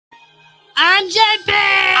I'm Jen Page!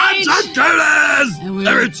 I'm Jen Taylor!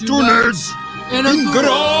 There it's two nerds in a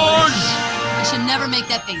garage! I should never make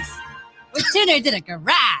that face. We're two nerds in a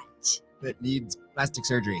garage. That needs plastic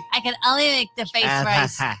surgery. I can only make the face where I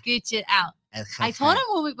scooch it out. I told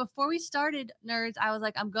him before we started, nerds, I was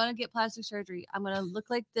like, I'm going to get plastic surgery. I'm going to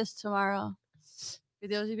look like this tomorrow. For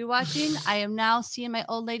those of you watching, I am now seeing my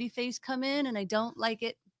old lady face come in, and I don't like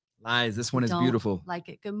it. Lies, this one is beautiful. Like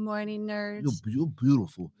it. Good morning, nerds. You're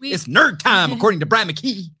beautiful. It's nerd time, according to Brad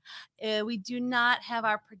McKee. We do not have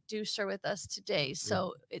our producer with us today,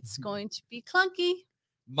 so it's going to be clunky.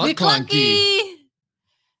 Clunky.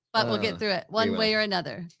 But we'll get through it one way or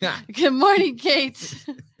another. Good morning, Kate.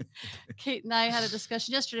 Kate and I had a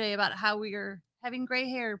discussion yesterday about how we are having gray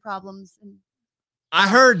hair problems. And I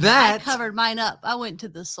heard that. I covered mine up. I went to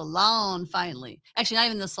the salon finally. Actually, not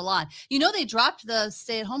even the salon. You know, they dropped the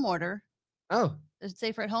stay-at-home order. Oh. The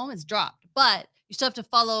safer at home is dropped. But you still have to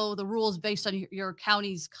follow the rules based on your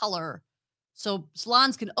county's color. So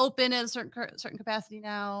salons can open at a certain capacity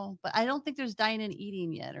now. But I don't think there's dining and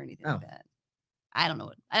eating yet or anything like that. I don't know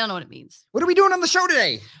what it means. What are we doing on the show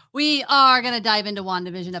today? We are going to dive into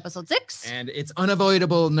WandaVision episode 6. And it's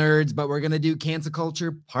unavoidable, nerds, but we're going to do cancel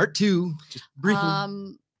culture part 2. Just briefly.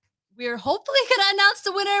 We're hopefully going to announce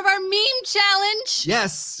the winner of our meme challenge.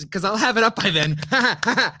 Yes, because I'll have it up by then.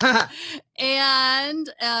 And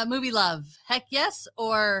movie love. Heck yes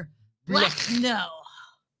or black no.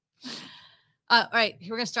 All right,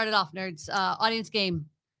 we're going to start it off, nerds. Audience game.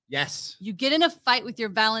 Yes. You get in a fight with your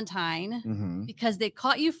Valentine because they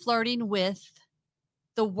caught you flirting with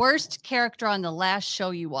the worst character on the last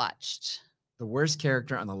show you watched. The worst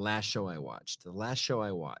character on the last show I watched. The last show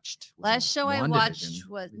I watched.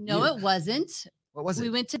 Was no, it wasn't. What was it? We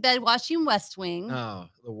went to bed watching West Wing. Oh,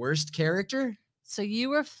 the worst character? So you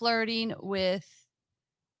were flirting with.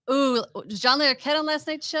 Ooh, was John Larroquette on last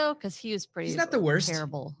night's show? Because he was pretty. He's not the worst.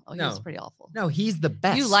 Terrible. Oh, no. He was pretty awful. No, he's the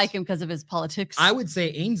best. You like him because of his politics. I would say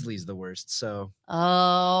Ainsley's the worst. So.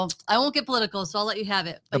 Oh, I won't get political, so I'll let you have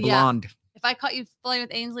it. But the blonde. If I caught you flirting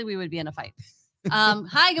with Ainsley, we would be in a fight.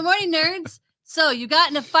 Hi, good morning, nerds. So you got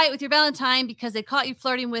in a fight with your Valentine because they caught you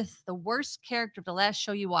flirting with the worst character of the last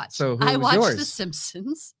show you watched. So I watched yours? The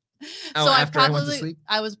Simpsons. Oh, so after I went to sleep?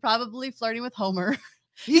 I was probably flirting with Homer.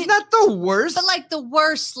 He's not the worst. But like the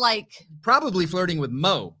worst, like. Probably flirting with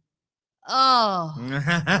Mo. Oh.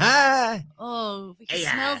 He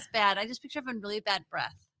smells bad. I just picture him in really bad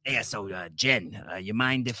breath. Yeah, so Jen, you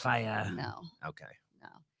mind if I No. Okay. No.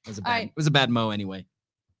 It was a bad Mo anyway.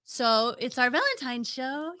 So it's our Valentine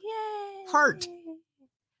show. Yay. Heart.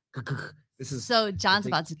 This is so John's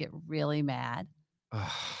about to get really mad. Why?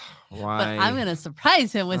 But I'm gonna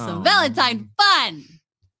surprise him with some Valentine fun.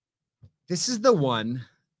 This is the one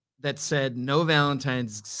that said no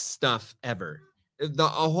Valentine's stuff ever.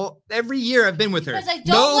 Every year I've been with her.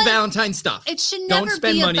 No Valentine stuff. It should never Don't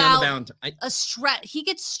spend be money about on the Valentine. A stress. He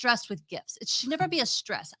gets stressed with gifts. It should never be a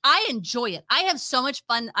stress. I enjoy it. I have so much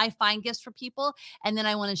fun. I find gifts for people, and then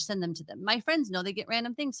I want to send them to them. My friends know they get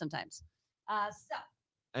random things sometimes.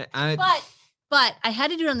 But I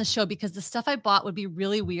had to do it on the show because the stuff I bought would be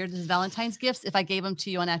really weird as Valentine's gifts if I gave them to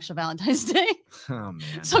you on actual Valentine's Day. Oh,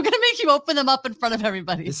 man. So I'm going to make you open them up in front of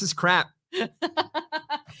everybody. This is crap.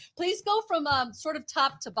 Please go from sort of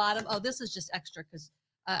top to bottom. Oh, this is just extra because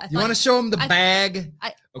you want to show them the bag?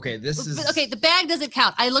 Okay, the bag doesn't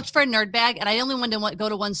count. I looked for a nerd bag and I only wanted to go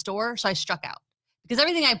to one store, so I struck out because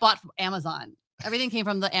everything I bought from Amazon. Everything came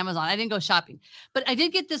from the Amazon. I didn't go shopping, but I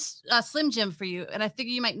did get this Slim Jim for you. And I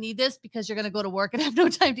figure you might need this because you're going to go to work and have no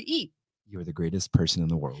time to eat. You're the greatest person in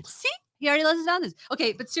the world. See, he already loves his Valentine's.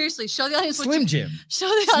 Okay, but seriously, show the audience Slim Jim. Show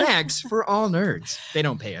the audience. Snacks for all nerds. They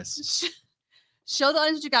don't pay us. Show the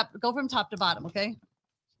audience what you got. Go from top to bottom, okay?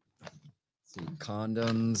 Let's see,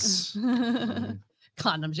 condoms.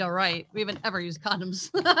 Condoms, you're right. We haven't ever used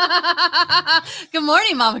condoms. Good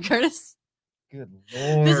morning, Mama Curtis. Good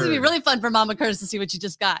Lord. This is going to be really fun for Mama Curtis to see what you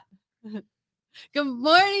just got. Good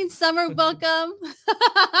morning, Summer. Welcome.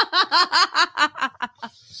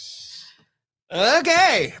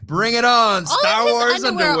 Okay, bring it on. Star Wars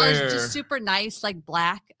underwear. Was just super nice, like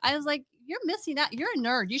black. I was like, you're missing out. You're a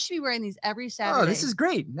nerd. You should be wearing these every Saturday. Oh, this is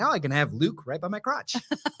great. Now I can have Luke right by my crotch.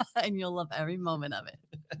 And you'll love every moment of it.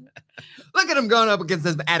 Look at him going up against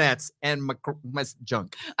his AT-ATs and my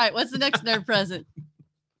junk. All right, what's the next nerd present?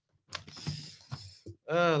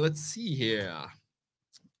 Let's see here.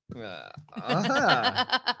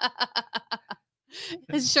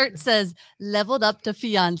 His shirt says leveled up to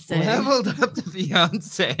fiance. Leveled up to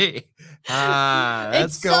fiance. That's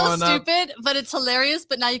it's going so up. Stupid, but it's hilarious.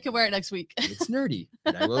 But now you can wear it next week. It's nerdy.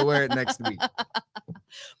 And I will wear it next week.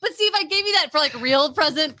 But see, if I gave you that for like real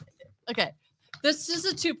present, okay. This is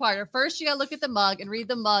a two-parter. First, you gotta look at the mug and read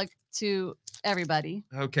the mug to everybody.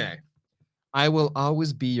 Okay. I will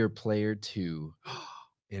always be your player 2.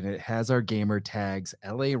 And it has our gamer tags: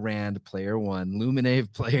 LA Rand player 1,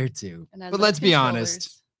 Luminave player 2. But let's be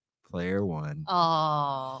honest, player 1.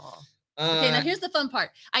 Oh. Okay, now here's the fun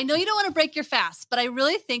part. I know you don't want to break your fast, but I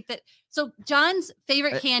really think that John's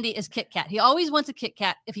favorite candy is Kit Kat. He always wants a Kit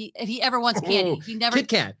Kat if he ever wants candy. He never Kit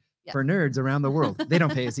Kat for nerds around the world. They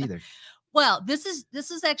don't pay us either. Well, this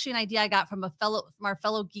is actually an idea I got from our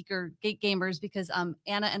fellow geek gamers because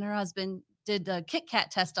Anna and her husband did the Kit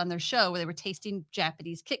Kat test on their show where they were tasting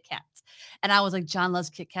Japanese Kit Kats. And I was like, John loves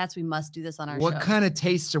Kit Kats. We must do this on our show. What kind of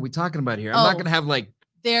tastes are we talking about here? I'm not going to have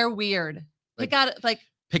they're weird. They got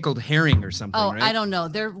pickled herring or something, right? I don't know.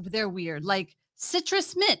 They're weird. Like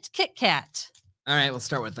citrus mint Kit Kat. All right, we'll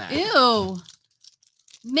start with that. Ew.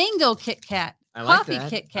 Mango Kit Kat. I like Coffee that.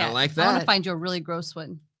 Kit Kat. I like that. I want to find you a really gross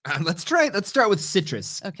one. Let's try it. Let's start with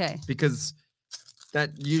citrus. Okay. Because that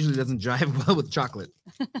usually doesn't jive well with chocolate.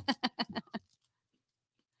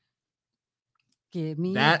 Give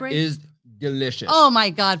me that a break. is delicious. Oh my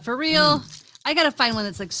God, for real? I gotta find one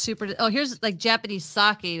that's like super. Oh, here's like Japanese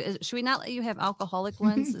sake. Should we not let you have alcoholic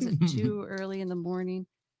ones? Is it too early in the morning?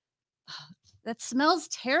 That smells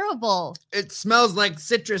terrible. It smells like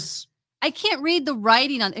citrus. I can't read the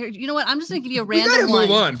writing on. You know what? I'm just gonna give you a random gotta one.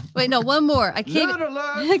 Move on. Wait, no, one more. I can't.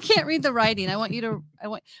 I can't read the writing. I want.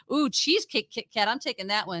 Ooh, cheesecake Kit Kat. I'm taking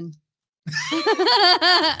that one.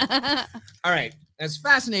 All right. As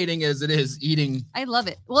fascinating as it is eating. I love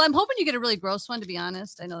it. Well, I'm hoping you get a really gross one, to be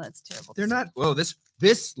honest. I know that's terrible. They're not. Whoa, this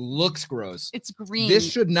looks gross. It's green. This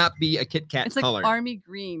should not be a Kit Kat color. It's like army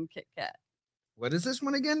green Kit Kat. What is this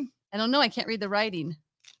one again? I don't know. I can't read the writing.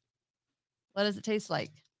 What does it taste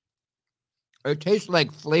like? It tastes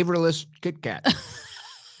like flavorless Kit Kat.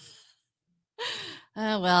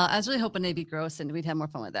 Well, I was really hoping they'd be gross and we'd have more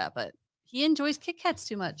fun with that, but he enjoys Kit Kats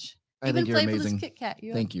too much. I think you're amazing. Kit Kat.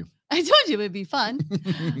 Thank you. I told you it'd be fun.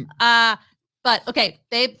 But okay,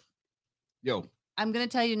 babe. Yo. I'm gonna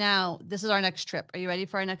tell you now. This is our next trip. Are you ready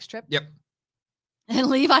for our next trip? Yep. And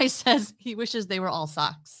Levi says he wishes they were all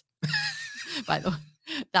socks. By the way,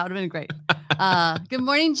 that would have been great. Good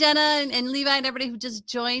morning, Jenna and Levi and everybody who just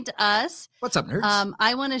joined us. What's up, nerds?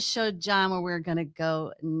 I want to show John where we're gonna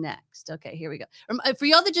go next. Okay, here we go. For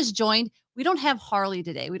y'all that just joined, we don't have Harley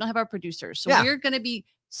today. We don't have our producers, so we're gonna be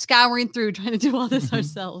scouring through trying to do all this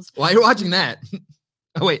ourselves. While you're watching that,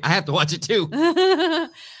 oh wait, I have to watch it too.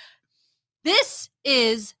 This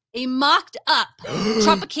is a mocked up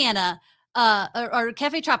Tropicana, or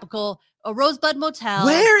Cafe Tropical, a Rosebud Motel.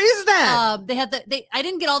 Where is that? They had I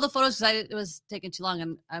didn't get all the photos because it was taking too long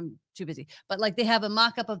and I'm too busy. But like they have a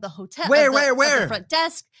mock up of the hotel. Where? Of the front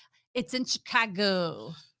desk. It's in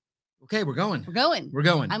Chicago. Okay, we're going. We're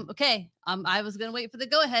going. I'm okay. I was gonna wait for the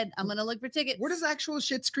go ahead. I'm gonna look for tickets. Where does actual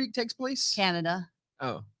Schitt's Creek takes place? Canada.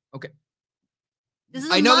 Oh, okay. This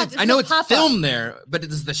is I know it's filmed there, but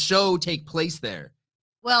does the show take place there?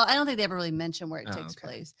 Well, I don't think they ever really mention where it takes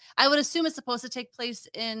place. I would assume it's supposed to take place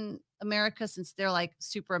in America since they're like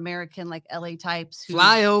super American, like LA types.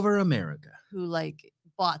 Fly over America. Who like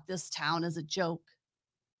bought this town as a joke.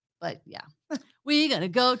 But yeah, we gotta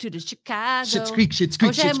go to the Chicago. Schitt's Creek. I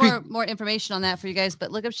wish I had more information on that for you guys,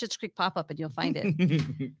 but look up Schitt's Creek pop up and you'll find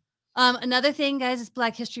it. Another thing, guys, it's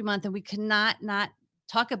Black History Month, and we cannot not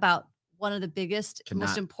talk about one of the biggest,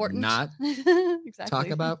 most important. Exactly.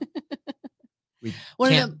 Talk about.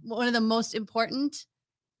 One of the most important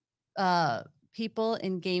people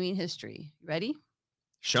in gaming history. Ready?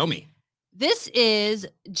 Show me. This is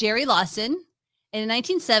Jerry Lawson. In the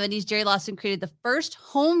 1970s, Jerry Lawson created the first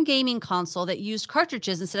home gaming console that used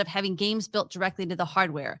cartridges instead of having games built directly into the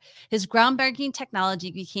hardware. His groundbreaking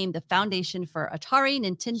technology became the foundation for Atari,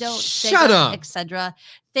 Nintendo, Sega, etc.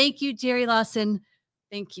 Thank you, Jerry Lawson.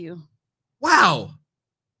 Thank you. Wow.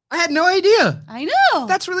 I had no idea. I know.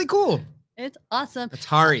 That's really cool. It's awesome.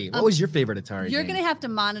 Atari. What was your favorite Atari You're going to have to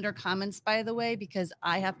monitor comments, by the way, because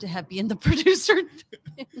I have to be in the producer.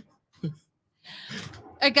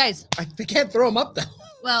 All right, guys. They can't throw them up, though.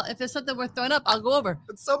 Well, if there's something worth throwing up, I'll go over.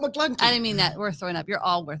 It's so McClunky. I didn't mean that worth throwing up. You're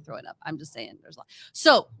all worth throwing up. I'm just saying there's a lot.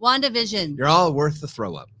 So, WandaVision. You're all worth the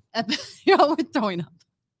throw up. You're all worth throwing up.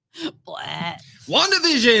 Blah.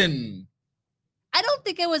 WandaVision. I don't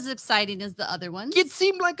think it was as exciting as the other ones. It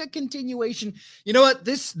seemed like a continuation. You know what?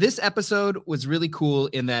 This episode was really cool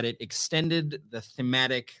in that it extended the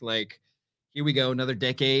thematic, like, here we go, another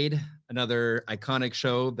decade, another iconic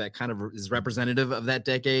show that kind of is representative of that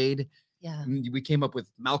decade. Yeah. We came up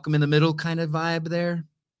with Malcolm in the Middle kind of vibe there.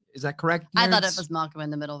 Is that correct, nerds? I thought it was Malcolm in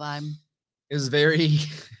the Middle vibe. It was very,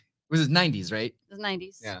 it was 90s, right? It was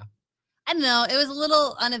 90s. Yeah. I don't know. It was a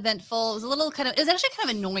little uneventful. It was a little it was actually kind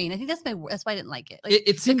of annoying. I think that's why I didn't like it. Like,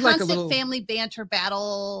 it seemed like a little family banter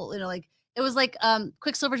battle. You know, like it was like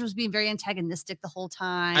Quicksilver was being very antagonistic the whole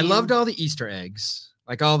time. I loved all the Easter eggs,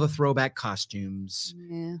 like all the throwback costumes.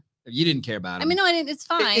 Yeah. You didn't care about it. I mean, no, I didn't. It's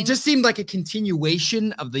fine. It just seemed like a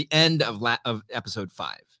continuation of the end of episode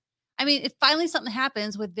 5. I mean, if finally something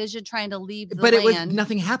happens with Vision trying to leave the but land,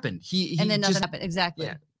 nothing happened. He and then nothing just happened. Exactly.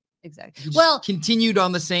 Yeah. Exactly. Well, continued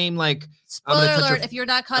on the same like. Spoiler alert! If you're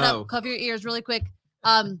not caught up, cover your ears really quick.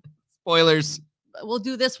 Spoilers. We'll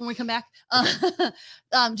do this when we come back.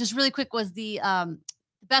 Just really quick was the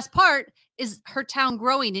best part is her town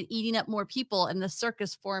growing and eating up more people and the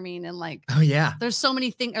circus forming and like. Oh yeah. There's so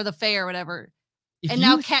many things, or the fair or whatever. And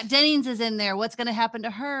now Kat Dennings is in there. What's going to happen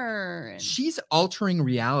to her? She's altering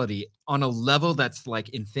reality on a level that's like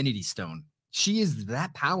Infinity Stone. She is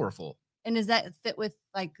that powerful. And does that fit with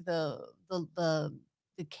like the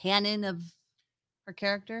canon of her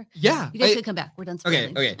character? Yeah. You guys can come back. We're done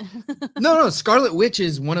spoiling. Okay. No. Scarlet Witch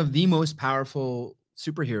is one of the most powerful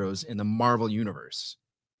superheroes in the Marvel universe.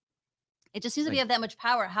 It just seems like you have that much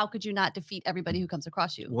power. How could you not defeat everybody who comes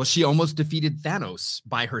across you? Well, she almost defeated Thanos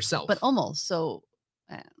by herself. But almost. So,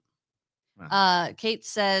 Kate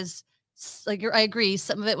says, like, I agree.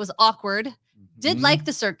 Some of it was awkward. Did like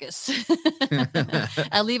the circus.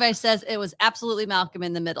 And Levi says it was absolutely Malcolm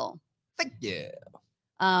in the middle. Heck yeah.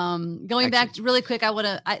 Going back really quick,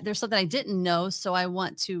 there's something I didn't know, so I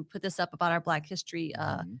want to put this up about our Black History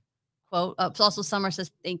quote. Also, Summer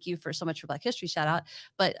says thank you for so much for Black History shout out.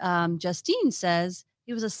 But Justine says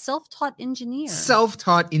he was a self-taught engineer.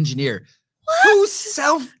 Self-taught engineer. What? Who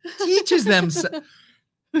self-teaches themselves?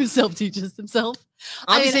 Who self-teaches himself?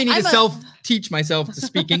 Obviously, I need to self-teach myself to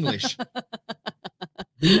speak English.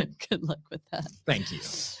 Good luck with that. Thank you.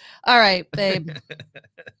 All right, babe.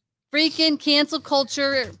 Freaking cancel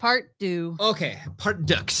culture part 2. Okay, part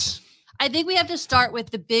ducks. I think we have to start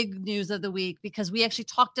with the big news of the week because we actually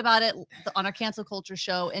talked about it on our cancel culture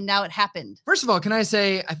show and now it happened. First of all, can I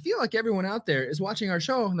say, I feel like everyone out there is watching our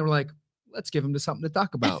show and they're like, let's give them something to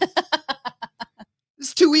talk about.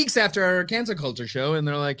 It's 2 weeks after our cancel culture show and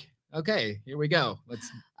they're like, okay, here we go. Let's.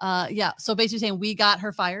 Yeah. So basically saying we got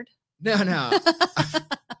her fired. No.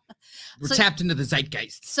 We're tapped into the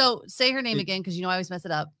zeitgeist. So say her name again because I always mess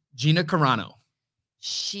it up. Gina Carano.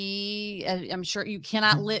 She, I'm sure you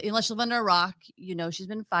cannot live unless you live under a rock. She's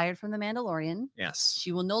been fired from The Mandalorian. Yes.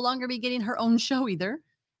 She will no longer be getting her own show either,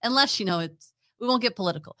 unless we won't get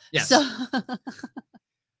political. Yes. So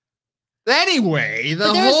anyway,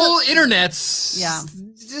 the whole internet's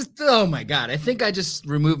just oh my god. I think I just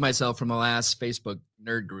removed myself from the last Facebook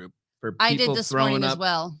nerd group for people I did this morning up. As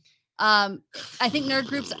well. I think nerd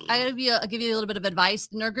groups, I'll give you a little bit of advice.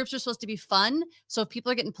 Nerd groups are supposed to be fun. So if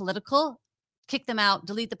people are getting political, kick them out,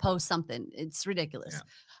 delete the post, something. It's ridiculous.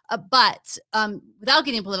 Yeah. But without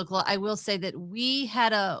getting political, I will say that we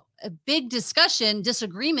had a big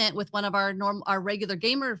disagreement with one of our regular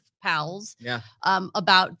gamer pals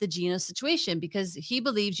about the Gina situation because he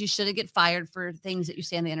believes you shouldn't get fired for things that you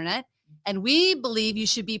say on the internet. And we believe you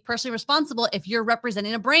should be personally responsible if you're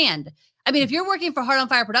representing a brand. I mean, if you're working for Heart on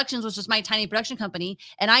Fire Productions, which is my tiny production company,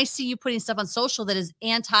 and I see you putting stuff on social that is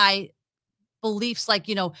anti-beliefs like,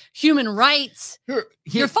 human rights,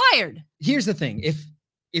 you're fired. Here's the thing.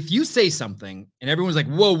 If you say something and everyone's like,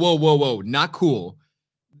 whoa, not cool,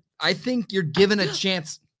 I think you're given a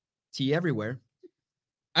chance. Tea everywhere.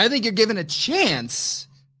 I think you're given a chance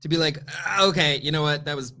to be like, okay, you know what?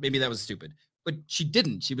 That was stupid. But she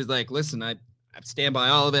didn't. She was like, listen, I stand by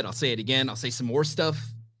all of it. I'll say it again. I'll say some more stuff.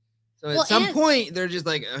 So at some point, they're just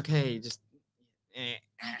like, okay, just.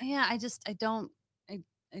 Yeah, I don't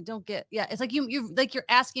get. Yeah, it's like you're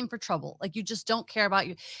asking for trouble. Like you just don't care about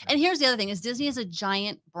you. And here's the other thing: is Disney is a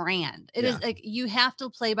giant brand. It is like you have to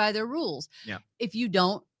play by their rules. Yeah. If you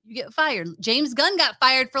don't, you get fired. James Gunn got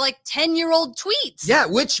fired for like 10-year-old tweets. Yeah,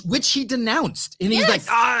 which he denounced, and he's like,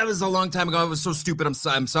 it was a long time ago. I was so stupid.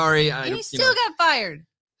 I'm sorry. And he still got fired.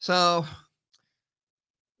 So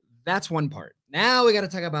that's one part. Now we got to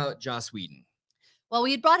talk about Joss Whedon. Well,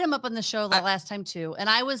 we had brought him up on the show last time too, and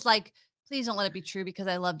I was like, please don't let it be true because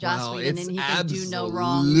I love Joss Whedon and he can do no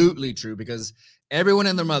wrong. Absolutely true because everyone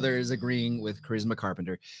and their mother is agreeing with Charisma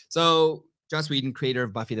Carpenter. So Joss Whedon, creator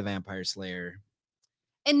of Buffy the Vampire Slayer.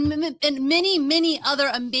 And many other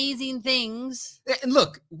amazing things. And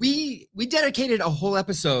look, we dedicated a whole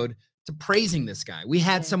episode to praising this guy. We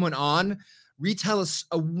had someone on retell us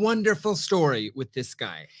a wonderful story with this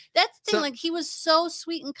guy. That's the thing. Like he was so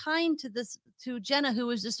sweet and kind to Jenna, who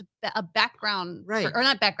was just a background, or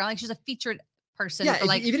not background. Like she's a featured person for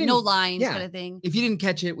like no lines kind of thing. If you didn't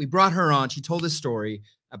catch it, we brought her on. She told this story.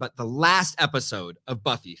 about the last episode of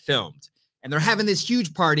Buffy filmed, and they're having this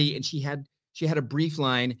huge party, and she had a brief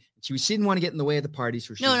line. She didn't want to get in the way of the party,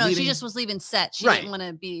 so she she just was leaving set. She didn't want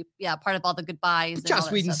to be part of all the goodbyes. But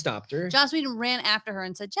Joss Whedon stopped her. Joss Whedon ran after her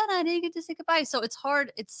and said, "Jenna, I didn't get to say goodbye." So it's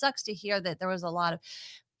hard. It sucks to hear that there was a lot of.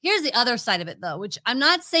 Here's the other side of it, though, which I'm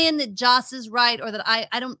not saying that Joss is right or that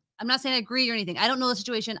I'm not saying I agree or anything. I don't know the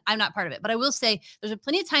situation. I'm not part of it. But I will say there's been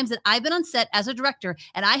plenty of times that I've been on set as a director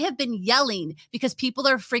and I have been yelling because people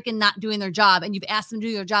are freaking not doing their job and you've asked them to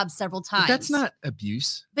do their job several times. But that's not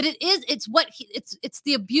abuse. But it is. It's it's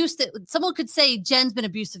the abuse that someone could say Jen's been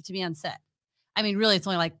abusive to me on set. I mean, really, it's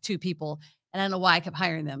only like 2 people. And I don't know why I kept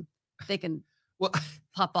hiring them. They can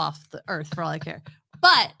pop off the earth for all I care.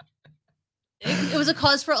 But it was a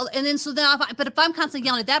cause for, and then but if I'm constantly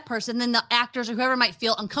yelling at that person, then the actors or whoever might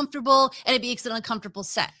feel uncomfortable, and it makes an uncomfortable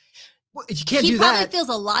set. Well, you can't do that. He probably feels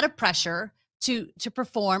a lot of pressure to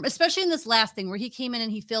perform, especially in this last thing where he came in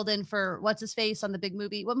and he filled in for what's his face on the big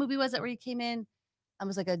movie. What movie was it where he came in? It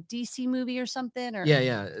was like a DC movie or something. Or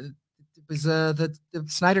yeah, it was the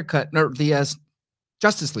Snyder cut, no, the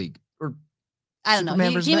Justice League, or I don't know.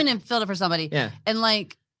 He came in and filled it for somebody. Yeah, and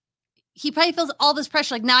like. He probably feels all this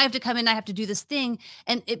pressure. Like now I have to come in, I have to do this thing.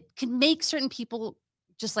 And it can make certain people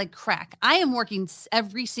just like crack. I am working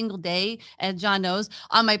every single day, and John knows,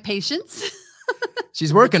 on my patience.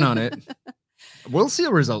 She's working on it. We'll see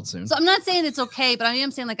a result soon. So I'm not saying it's okay, but I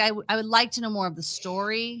am saying like I would like to know more of the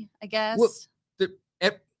story, I guess. Well,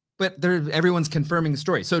 but everyone's confirming the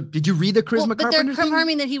story. So did you read the Charisma Carpenter thing? But they're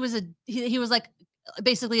confirming that he was like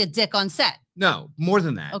basically a dick on set. No, more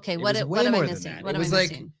than that. Okay, what am I missing? What am I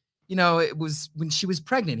missing? You know, it was when she was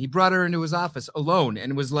pregnant. He brought her into his office alone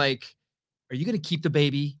and was like, "Are you going to keep the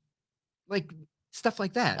baby?" Like stuff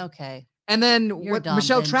like that. Okay. And then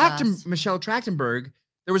Michelle Trachtenberg,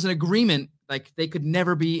 there was an agreement like they could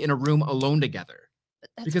never be in a room alone together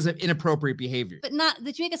because of inappropriate behavior. But not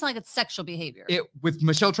that you make it sound like it's sexual behavior. With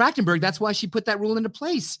Michelle Trachtenberg, that's why she put that rule into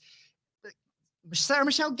place. Sarah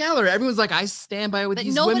Michelle Gellar, everyone's like, I stand by with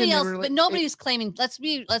these women. But nobody's claiming. Let's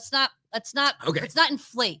not. Okay. Let's not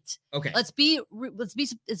inflate. Okay. Let's be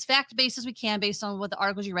as fact based as we can based on what the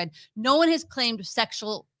articles you read. No one has claimed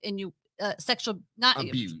sexual not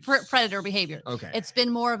abuse, predator behavior. Okay. It's been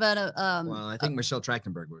more of a well, I think Michelle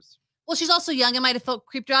Trachtenberg was. Well, she's also young and might have felt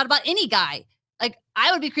creeped out about any guy. Like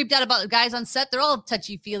I would be creeped out about guys on set. They're all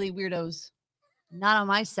touchy feely weirdos. Not on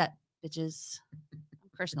my set, bitches.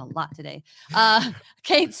 Cursing a lot today.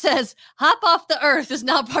 Kate says, hop off the earth is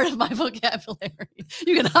now part of my vocabulary.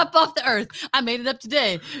 You can hop off the earth. I made it up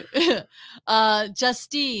today.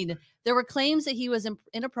 Justine, there were claims that he was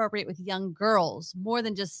inappropriate with young girls, more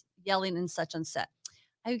than just yelling and such on set.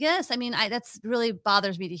 I guess, I mean, that's really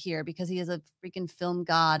bothers me to hear because he is a freaking film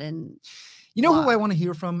god. And you know who I want to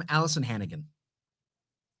hear from? Allison Hannigan.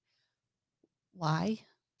 Why?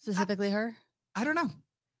 Specifically her? I don't know.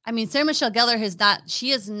 I mean, Sarah Michelle Gellar has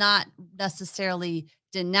not necessarily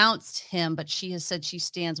denounced him, but she has said she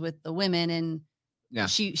stands with the women and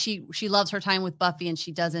she loves her time with Buffy and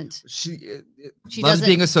she doesn't. She loves doesn't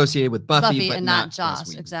being associated with Buffy but and not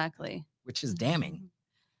Joss. Exactly. Which is damning.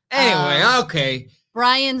 Anyway, okay.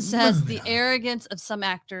 Brian says the arrogance of some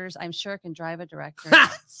actors, I'm sure, can drive a director.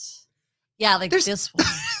 Yeah, like this one.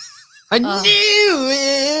 I knew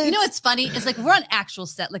it. You know what's funny? It's like we're on actual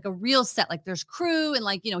set, like a real set. Like there's crew and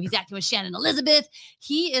like, you know, he's acting with Shannon Elizabeth.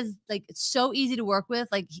 He is like, it's so easy to work with.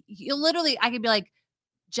 Like you literally, I could be like,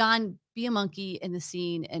 John, be a monkey in the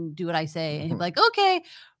scene and do what I say. And he'd be like, okay.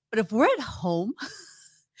 But if we're at home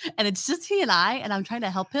and it's just he and I'm trying to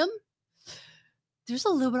help him, there's a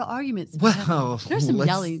little bit of arguments. Well, there's some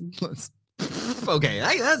yelling. Okay,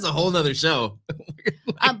 that's a whole nother show.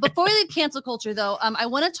 Before we leave cancel culture, though, I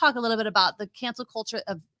want to talk a little bit about the cancel culture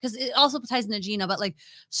of because it also ties into Gina, but like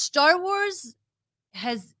Star Wars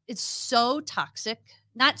it's so toxic.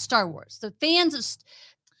 Not Star Wars. The fans,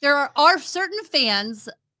 there are certain fans,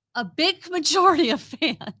 a big majority of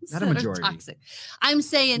fans not a majority. Are toxic. I'm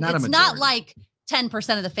saying it's not like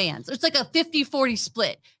 10% of the fans. It's like a 50-40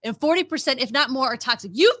 split, and 40%, if not more, are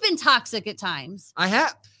toxic. You've been toxic at times. I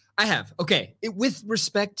have. Okay. With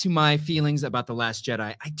respect to my feelings about The Last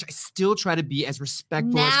Jedi, I still try to be as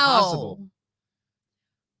respectful as possible.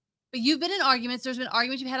 But you've been in arguments. There's been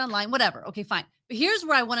arguments you've had online, whatever. Okay, fine. But here's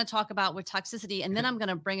where I want to talk about with toxicity. And then I'm going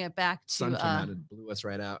to bring it back to. Sun came out and blew us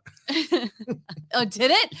right out. Oh,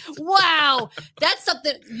 did it? Wow. That's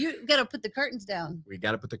something you got to put the curtains down. We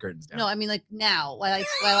got to put the curtains down. No, I mean like now while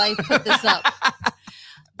I put this up.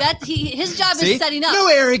 His job is setting up. No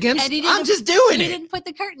arrogance. I'm just doing it. He didn't put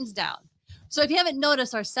the curtains down. So if you haven't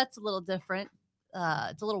noticed, our set's a little different.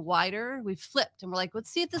 it's a little wider. We flipped and we're like, let's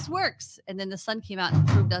see if this works. And then the sun came out and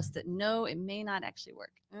proved us that no, it may not actually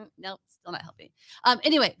work. Nope, still not helping.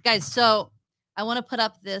 Anyway, guys, so I want to put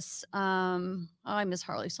up this. I miss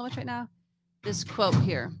Harley so much right now. This quote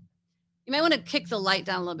here. You might want to kick the light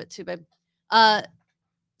down a little bit too, babe.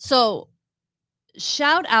 So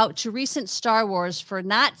shout out to recent Star Wars for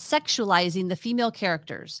not sexualizing the female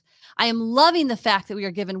characters. I am loving the fact that we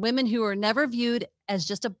are given women who are never viewed as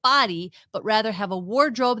just a body, but rather have a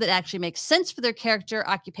wardrobe that actually makes sense for their character,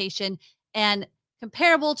 occupation, and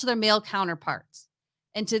comparable to their male counterparts.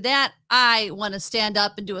 And to that, I want to stand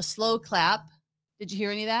up and do a slow clap. Did you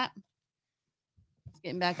hear any of that?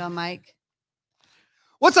 Getting back on mic.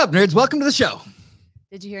 What's up, nerds? Welcome to the show.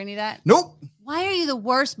 Did you hear any of that? Nope. Why are you the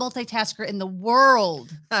worst multitasker in the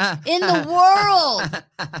world? In the world.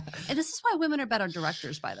 And this is why women are better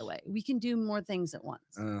directors, by the way. We can do more things at once.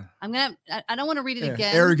 I don't want to read it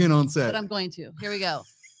again. Arrogant on set. But I'm going to. Here we go.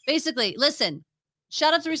 Basically, listen.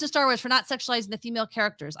 Shout out to recent Star Wars for not sexualizing the female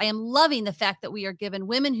characters. I am loving the fact that we are given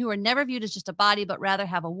women who are never viewed as just a body, but rather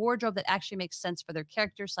have a wardrobe that actually makes sense for their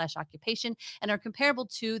character / occupation and are comparable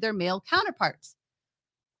to their male counterparts.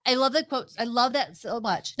 I love that quote. I love that so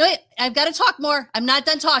much. No, wait, I've got to talk more. I'm not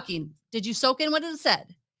done talking. Did you soak in what it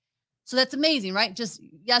said? So that's amazing, right? Just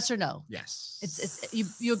yes or no. Yes. It's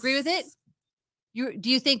you agree with it? Do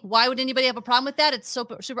you think why would anybody have a problem with that? It's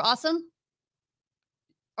super awesome.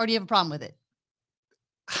 Or do you have a problem with it?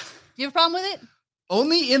 Do you have a problem with it?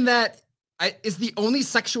 Only in that is the only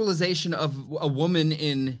sexualization of a woman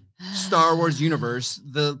in Star Wars universe,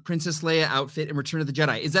 the Princess Leia outfit in Return of the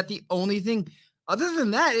Jedi. Is that the only thing? Other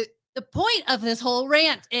than that, the point of this whole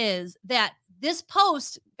rant is that this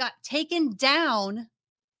post got taken down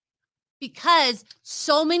because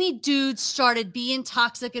so many dudes started being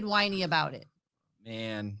toxic and whiny about it.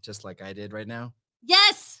 Man, just like I did right now.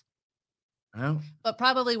 Yes. Oh. But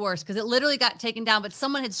probably worse because it literally got taken down. But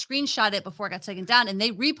someone had screenshot it before it got taken down and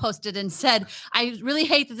they reposted and said, I really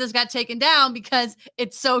hate that this got taken down because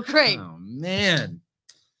it's so great. Oh, man.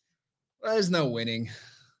 Well, there's no winning.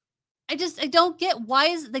 I don't get why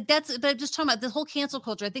is like that's, but I'm just talking about the whole cancel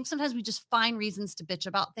culture. I think sometimes we just find reasons to bitch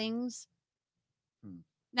about things.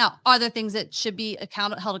 Now, are there things that should be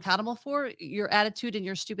held accountable for your attitude and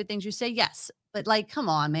your stupid things you say? Yes. But like, come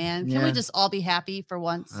on, man. Can we just all be happy for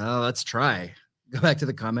once? Oh, let's try. Go back to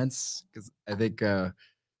the comments because I think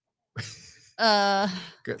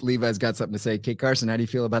Levi's got something to say. Kate Carson, how do you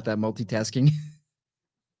feel about that multitasking?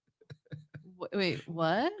 Wait,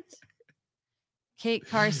 what? Kate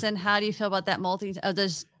Carson, how do you feel about that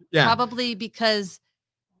probably because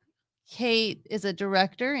Kate is a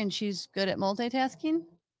director and she's good at multitasking?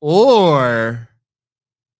 Or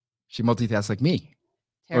she multitasks like me.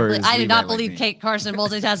 Terribly. I do not believe Kate Carson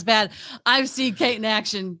multitasks bad. I've seen Kate in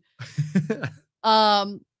action.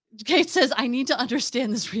 Kate says, I need to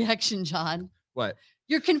understand this reaction, John. What?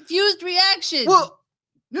 Your confused reaction. Well,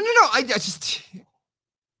 no. I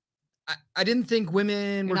didn't think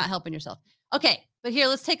women You're not helping yourself. Okay, but here,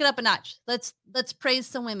 let's take it up a notch. Let's praise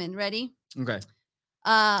some women. Ready? Okay.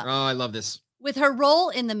 I love this. With her role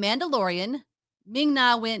in The Mandalorian,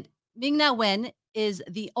 Ming-Na Wen is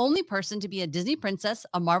the only person to be a Disney princess,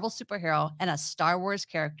 a Marvel superhero, and a Star Wars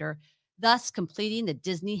character, thus completing the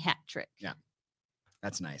Disney hat trick. Yeah,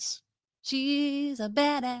 that's nice. She's a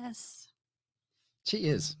badass. She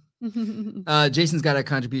is. Jason's got a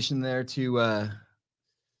contribution there to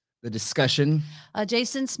the discussion.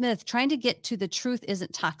 Jason Smith, trying to get to the truth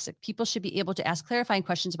isn't toxic. People should be able to ask clarifying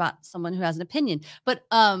questions about someone who has an opinion. But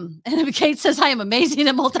and Kate says, I am amazing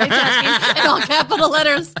at multitasking in all capital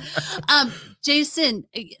letters. Jason,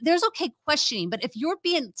 there's okay questioning, but if you're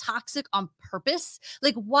being toxic on purpose,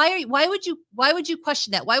 like why would you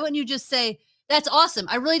question that? Why wouldn't you just say, that's awesome.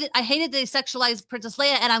 I hated they sexualized Princess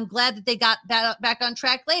Leia, and I'm glad that they got back on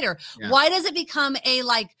track later. Yeah. Why does it become a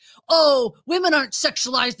women aren't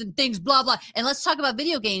sexualized and things, blah, blah. And let's talk about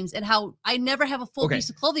video games and how I never have a full piece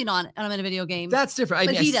of clothing on and I'm in a video game. That's different.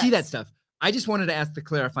 I see that stuff. I just wanted to ask the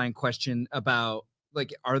clarifying question about,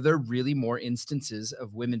 like, are there really more instances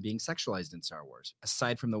of women being sexualized in Star Wars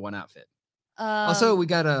aside from the one outfit? Also, we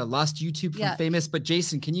got a lost YouTube from Famous, but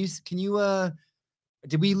Jason, can you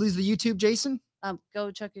did we lose the YouTube, Jason? Go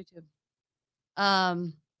check YouTube.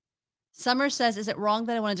 Summer says, is it wrong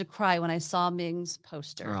that I wanted to cry when I saw Ming's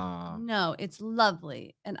poster? Aww. No, it's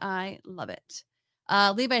lovely, and I love it.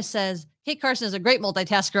 Levi says, Kate Carson is a great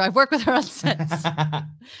multitasker. I've worked with her on sets.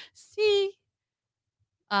 See?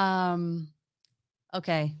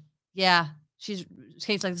 Okay. Yeah.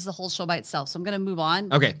 Kate's like, this is a whole show by itself, so I'm going to move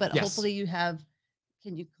on. Okay. But hopefully you have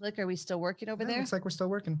Can you click? Are we still working over there? Looks like we're still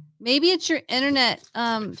working. Maybe it's your internet,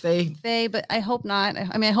 Faye, but I hope not.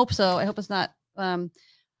 I mean, I hope so. I hope it's not. God,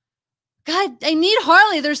 I need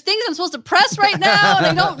Harley. There's things I'm supposed to press right now, and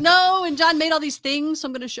I don't know. And John made all these things, so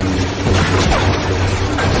I'm going to show you.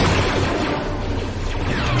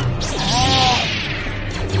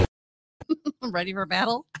 I'm ready for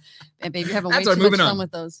battle. And baby, you're having way too much fun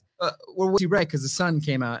with those. We're way too bright because the sun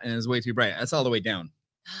came out and it was way too bright. That's all the way down.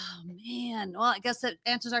 Oh, man. Well, I guess that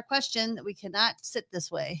answers our question that we cannot sit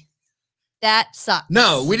this way. That sucks.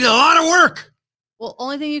 No, we did a lot of work. Well,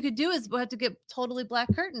 only thing you could do is we'll have to get totally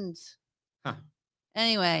black curtains. Huh.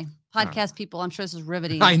 Anyway, podcast people, I'm sure this is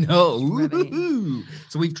riveting. I know.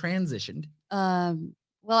 So we've transitioned.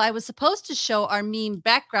 Well, I was supposed to show our meme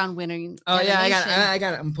background winner. Oh, yeah, I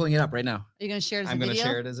got it. I'm pulling it up right now. Are you going to share it as a video? I'm going to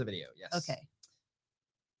share it as a video, yes. Okay.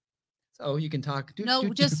 So you can talk.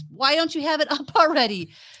 Why don't you have it up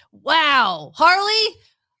already? Wow. Harley,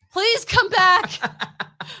 please come back.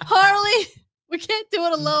 Harley, we can't do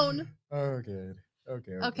it alone. Oh, good.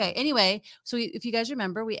 Okay. Anyway, so if you guys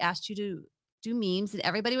remember, we asked you to do memes and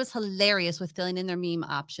everybody was hilarious with filling in their meme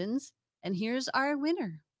options. And here's our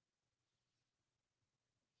winner.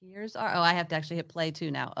 I have to actually hit play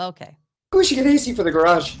too now. Okay. We should get AC for the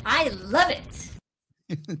garage. I love it.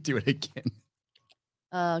 Do it again.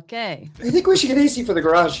 Okay. I think we should get AC for the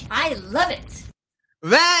garage. I love it.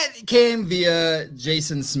 That came via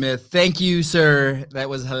Jason Smith. Thank you, sir. That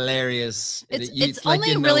was hilarious. It's like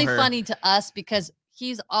only really funny to us because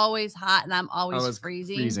he's always hot and I'm always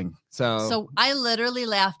freezing. So I literally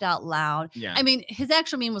laughed out loud. Yeah. I mean, his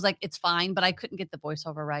actual meme was like, it's fine, but I couldn't get the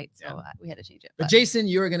voiceover right. So we had to change it. But Jason,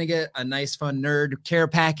 you are going to get a nice, fun nerd care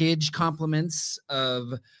package, compliments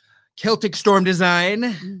of Celtic Storm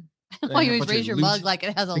design. Why you always raise your mug like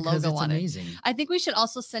it has a logo on amazing. it. I think we should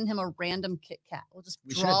also send him a random Kit Kat. We'll just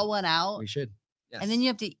draw one out. We should. Yes. And then you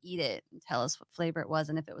have to eat it and tell us what flavor it was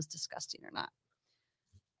and if it was disgusting or not.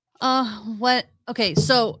 What? Okay,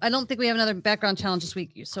 so I don't think we have another background challenge this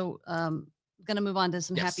week. So I'm gonna move on to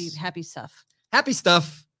some happy stuff. Happy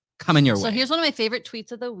stuff coming your way. So here's one of my favorite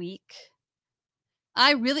tweets of the week.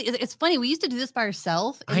 It's funny. We used to do this by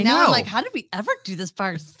ourselves. And now I'm like, how did we ever do this by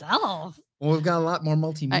ourselves? Well, we've got a lot more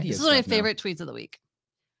multimedia. Right, this is one of my favorite tweets of the week.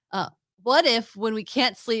 What if when we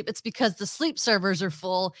can't sleep, it's because the sleep servers are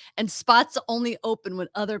full and spots only open when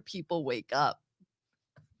other people wake up?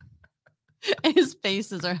 His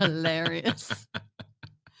faces are hilarious.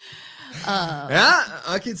 Yeah,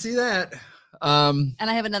 I can see that. And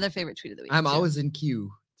I have another favorite tweet of the week. I'm always in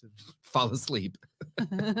queue to fall asleep.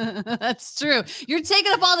 That's true. You're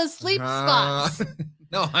taking up all the sleep spots.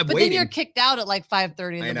 No, I'm but waiting. Then you're kicked out at like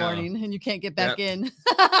 5:30 in the morning and you can't get back in.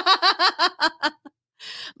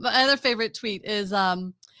 My other favorite tweet is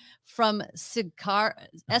from Sicar,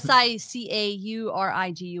 Sicaurigus.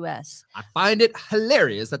 I find it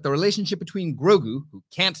hilarious that the relationship between Grogu, who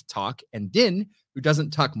can't talk, and Din, who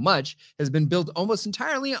doesn't talk much, has been built almost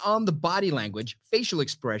entirely on the body language, facial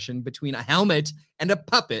expression between a helmet and a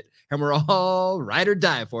puppet, and we're all ride or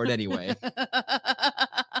die for it anyway.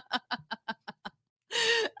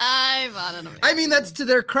 I mean, that's to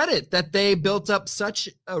their credit that they built up such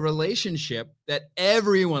a relationship that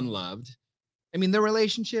everyone loved. I mean, their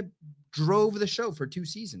relationship drove the show for 2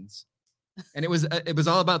 seasons, and it was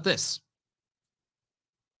all about this.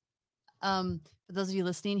 For those of you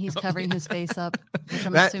listening, he's covering his face up, which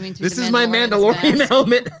I'm assuming this is my Mandalorian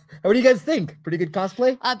helmet. What do you guys think? Pretty good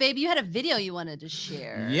cosplay? Baby, you had a video you wanted to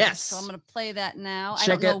share. Yes. So I'm going to play that now. I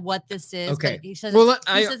Check don't know what this is. Okay. But he says,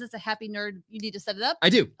 He says it's a happy nerd. You need to set it up? I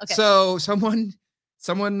do. Okay. So someone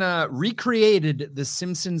recreated the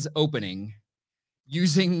Simpsons opening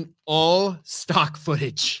using all stock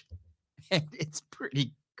footage. And it's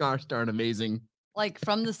pretty gosh darn amazing. Like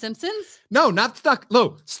from The Simpsons? No, not stock.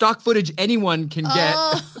 No, stock footage anyone can get.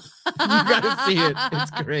 You gotta see it.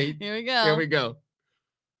 It's great. Here we go. Here we go.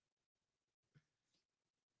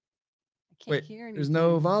 I can't hear anything. There's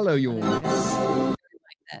no volume. Like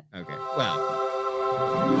that. Okay. Well.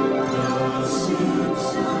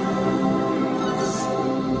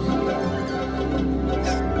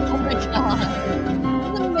 Oh my god.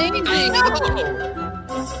 That's amazing.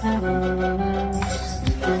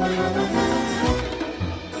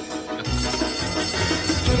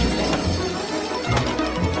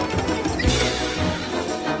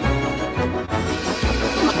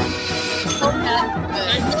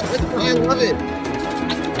 I love it.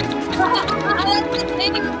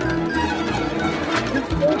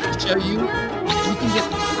 To show you can get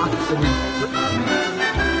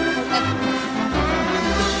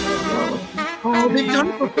oh Oh, they've done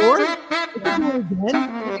it before? They can do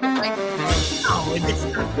it again? No, it's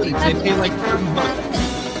not. They pay like $30.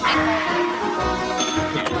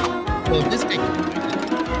 Well, this thing.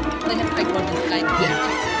 Then it's like one of those guys.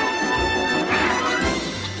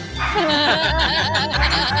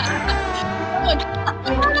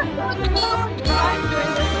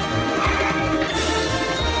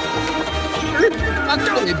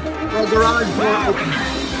 Actually, the garage door open.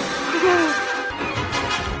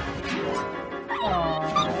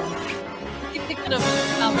 You could have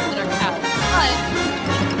found at our house,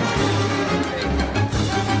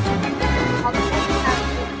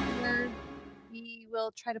 but we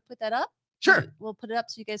will try to put that up. Sure. We'll put it up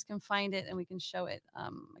so you guys can find it and we can show it. I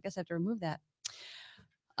guess I have to remove that.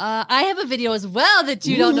 I have a video as well that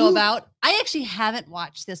you don't know about. I actually haven't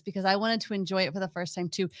watched this because I wanted to enjoy it for the first time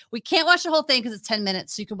too. We can't watch the whole thing because it's 10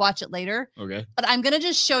 minutes, so you can watch it later. Okay. But I'm going to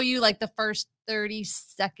just show you like the first 30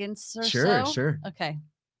 seconds or so. Sure. Okay.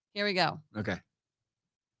 Here we go. Okay.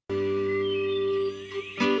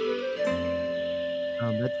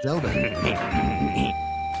 That's Zelda.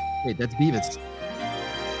 Wait, that's Beavis.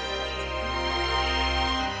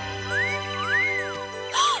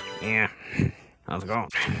 Yeah. How's it going?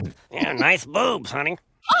 Yeah, nice boobs, honey.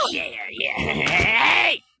 Oh, yeah.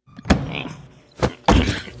 Hey!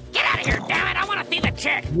 Get out of here, damn it! I want to see the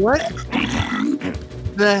chick. What?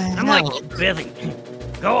 The hell? I'm like busy.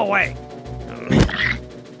 Go away.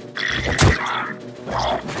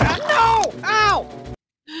 No! Ow!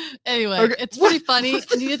 Anyway, Okay. it's pretty funny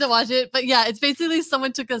and you need to watch it. But yeah, it's basically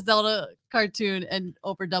someone took a Zelda cartoon and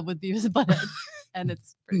overdubbed with Beavis and Butthead. And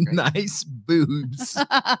it's pretty great. Nice boobs.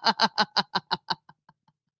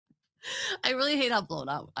 I really hate how blown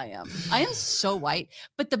out I am. I am so white.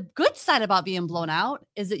 But the good side about being blown out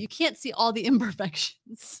is that you can't see all the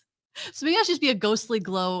imperfections. So maybe I should just be a ghostly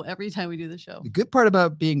glow every time we do the show. The good part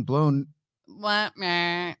about being blown. What?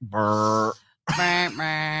 Meh. Brr, Meh,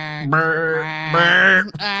 meh. brr, Meh.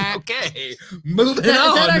 brr. Okay, moving Is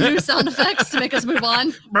on. that our new sound effects to make us move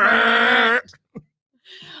on? Brr.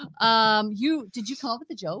 Did you come up with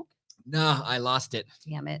a joke? No, I lost it.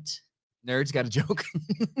 Damn it. Nerds got a joke.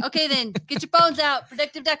 Okay, then get your phones out.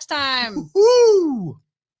 Predictive Dex time. Woo!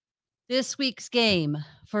 This week's game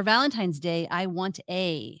for Valentine's Day, I want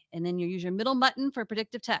a, and then you use your middle button for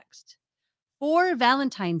predictive text. For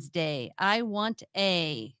Valentine's Day, I want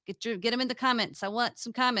a. Get them in the comments. I want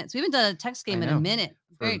some comments. We haven't done a text game in a minute.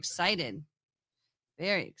 Very excited.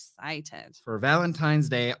 Very excited. For Valentine's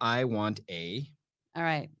Day, I want a. All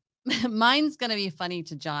right. Mine's gonna be funny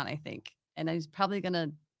to John, I think, and he's probably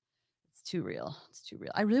gonna. It's too real. It's too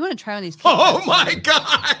real. I really want to try on these. Oh my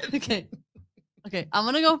God. Okay. Okay, I'm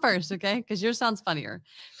gonna go first, okay? Because yours sounds funnier,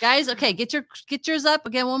 guys. Okay, get yours up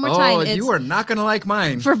again one more time. Oh, you are not gonna like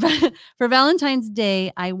mine. For Valentine's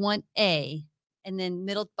Day, I want a, and then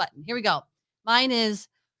middle button. Here we go. Mine is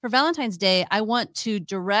for Valentine's Day. I want to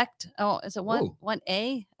direct. Oh, is it one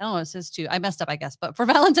A? I don't know. It says two. I messed up, I guess. But for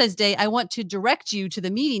Valentine's Day, I want to direct you to the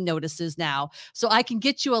meeting notices now, so I can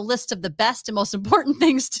get you a list of the best and most important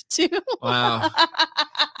things to do. Wow,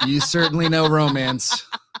 you certainly know romance.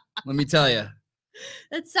 Let me tell you.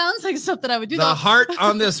 That sounds like something I would do. The heart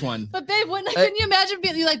on this one. But babe, couldn't you imagine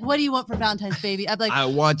being like, what do you want for Valentine's, baby? I'd be like, I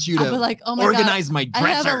want you to like, oh my organize God, my dresser.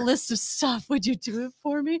 I have a list of stuff. Would you do it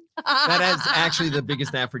for me? That is actually the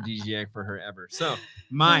biggest aphrodisiac for her ever. So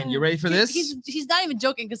mine, you ready for this? He's not even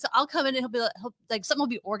joking because I'll come in and he'll like something will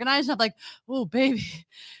be organized. And I'm like, oh baby,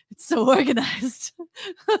 it's so organized.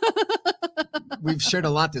 We've shared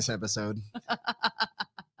a lot this episode.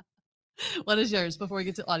 What is yours before we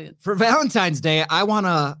get to audience? For Valentine's Day, I want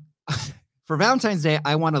a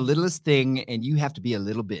littlest thing, and you have to be a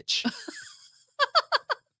little bitch.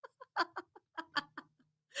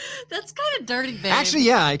 That's kind of dirty, babe. Actually,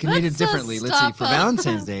 yeah, I can read it differently. Let's see. For up.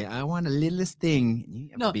 Valentine's Day, I want a littlest thing.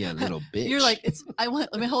 And you have to be a little bitch. You're like,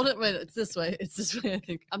 let me hold it. Wait, it's this way. It's this way, I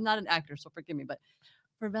think. I'm not an actor, so forgive me. But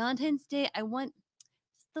for Valentine's Day, I want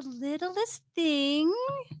just the littlest thing.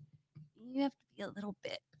 You have to be a little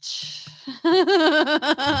bitch. All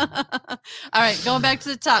right, going back to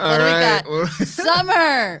the top. What do we got?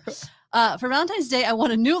 Summer. For Valentine's Day, I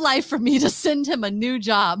want a new life for me to send him a new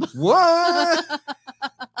job. What?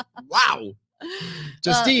 Wow.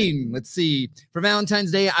 Justine, let's see. For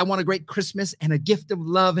Valentine's Day, I want a great Christmas and a gift of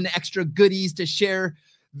love and extra goodies to share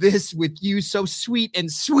this with you. So sweet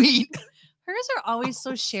and sweet. Hers are always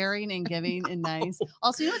so sharing and giving and nice.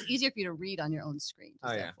 Also, you know, it's easier for you to read on your own screen.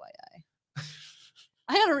 Just FYI.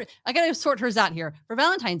 I gotta sort hers out here. For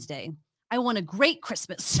Valentine's Day, I want a great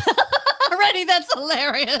Christmas. Already, that's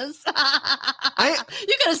hilarious. I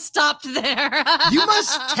You could have stopped there. You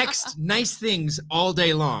must text nice things all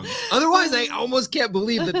day long. Otherwise, I almost can't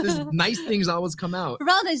believe that this nice things always come out. For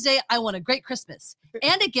Valentine's Day, I want a great Christmas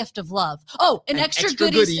and a gift of love. Oh, and extra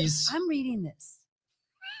goodies. I'm reading this.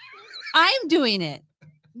 I'm doing it.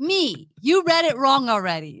 Me. You read it wrong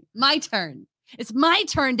already. My turn. It's my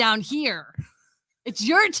turn down here. It's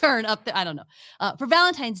your turn up there. I don't know. For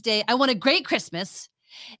Valentine's Day, I want a great Christmas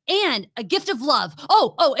and a gift of love.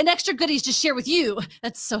 Oh, and extra goodies to share with you.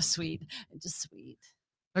 That's so sweet. Just sweet.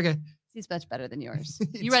 Okay. He's much better than yours.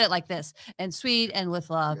 You read it like this. And sweet and with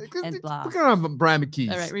love and blah. We're going on Brian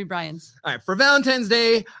McKee's. All right, read Brian's. All right. For Valentine's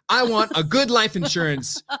Day, I want a good life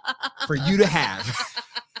insurance for you to have.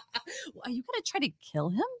 Are you going to try to kill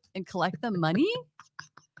him and collect the money?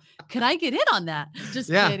 Can I get in on that?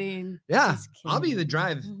 Just kidding. Yeah. Just kidding. I'll be the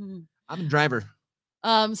drive. I'm the driver.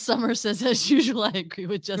 Summer says, as usual, I agree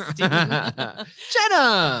with Justine.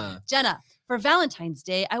 Jenna, for Valentine's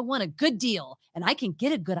Day, I want a good deal and I can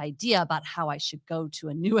get a good idea about how I should go to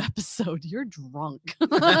a new episode. You're drunk.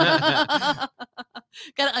 Got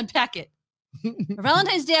to unpack it. For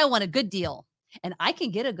Valentine's Day, I want a good deal and I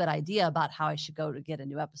can get a good idea about how I should go to get a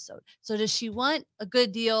new episode. So does she want a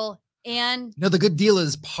good deal? And no, the good deal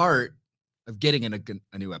is part of getting in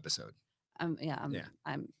a new episode.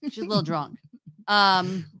 She's a little drunk.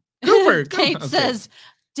 Cooper. Kate says,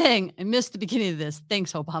 dang, I missed the beginning of this.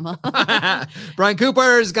 Thanks, Obama. Brian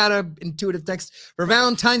Cooper's got an intuitive text. For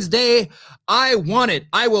Valentine's Day, I want it.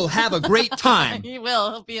 I will have a great time. He will.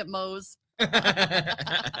 He'll be at Moe's.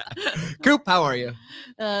 Coop, how are you?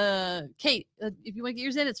 Kate, if you want to get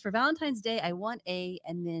yours in, it's for Valentine's Day. I want a,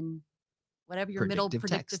 and then whatever your middle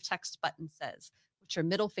predictive text button says, which your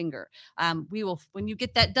middle finger. We will, when you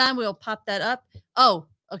get that done, we'll pop that up. Oh,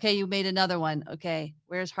 okay, you made another one. Okay,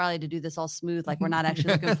 where's Harley to do this all smooth like we're not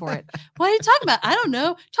actually looking for it? What are you talking about? I don't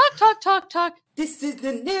know. Talk. This is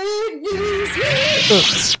the nerd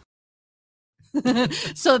news.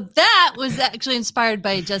 So that was actually inspired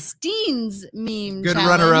by Justine's meme. Good challenge.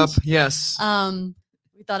 runner-up, yes.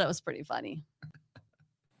 We thought it was pretty funny.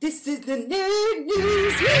 This is the nerd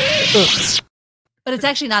news. But it's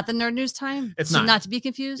actually not the nerd news time. It's so not to be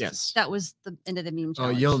confused. Yes. That was the end of the meme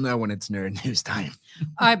challenge. Oh, you'll know when it's nerd news time.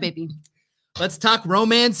 All right, baby. Let's talk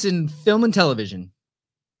romance in film and television.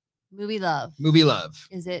 Movie love.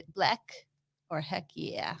 Is it black or heck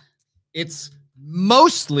yeah? It's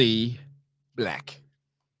mostly black.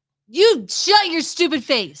 You shut your stupid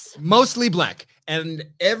face. Mostly black. And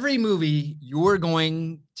every movie you're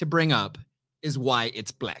going to bring up is why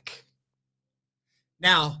it's black.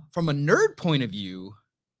 Now, from a nerd point of view,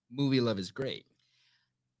 movie love is great.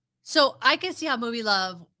 So I can see how movie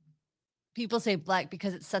love, people say black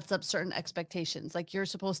because it sets up certain expectations. Like you're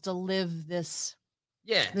supposed to live this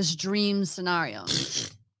dream scenario.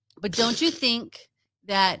 But don't you think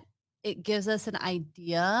that it gives us an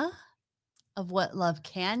idea of what love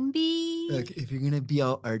can be? Look, if you're going to be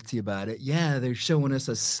all artsy about it, they're showing us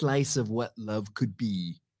a slice of what love could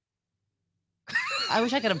be. I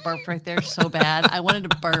wish I could have burped right there so bad. I wanted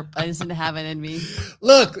to burp. I just didn't have it in me.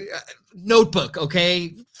 Look, Notebook,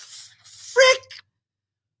 okay? Frick!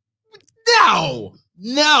 No.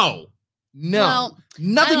 Well,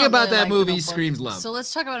 nothing about that movie screams love. So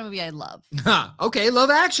let's talk about a movie I love. Okay, Love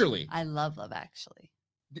Actually. I love Love Actually.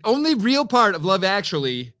 The only real part of Love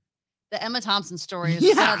Actually. The Emma Thompson story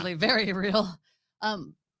is sadly very real.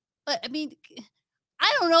 But I mean,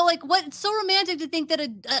 I don't know, like what? It's so romantic to think that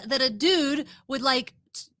a dude would like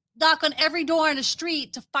knock on every door on a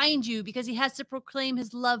street to find you because he has to proclaim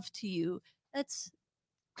his love to you. That's.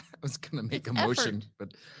 I was gonna make a motion,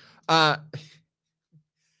 but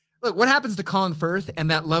look, what happens to Colin Firth and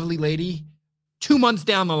that lovely lady 2 months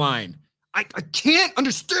down the line? I can't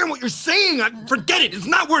understand what you're saying. Forget it. It's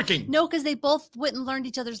not working. No, because they both went and learned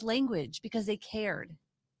each other's language because they cared.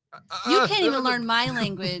 You can't even learn my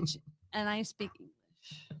language, and I speak English.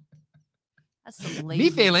 That's some lazy. Me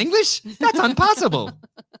fail English? That's impossible.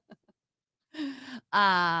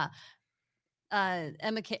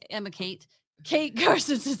 Kate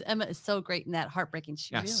Carson says Emma is so great in that, heartbreaking.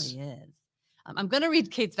 She really is. I'm going to read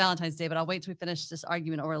Kate's Valentine's Day, but I'll wait till we finish this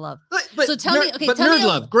argument over love. But so tell me, okay, but tell nerd me,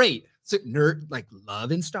 love, great. So nerd like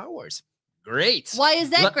love in Star Wars, great. Why is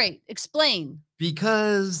that great? Explain.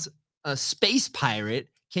 Because a space pirate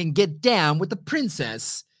can get down with the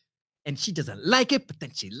princess. And she doesn't like it, but then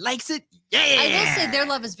she likes it. Yeah. I will say their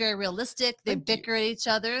love is very realistic. They bicker at each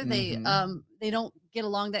other. Mm-hmm. They don't get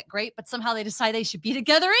along that great, but somehow they decide they should be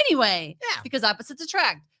together anyway. Yeah. Because opposites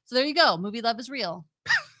attract. So there you go. Movie love is real.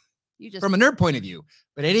 You just from a nerd point of view.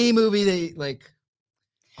 But any movie they like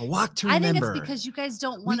A Walk to Remember. I think it's because you guys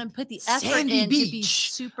don't want to put the effort in to be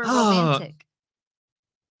super romantic.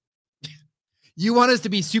 You want us to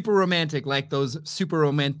be super romantic, like those super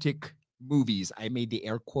romantic movies. I made the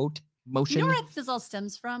air quote motion. You know where this all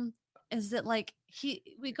stems from? Is that like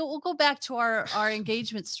we'll go back to our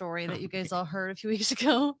engagement story that you guys all heard a few weeks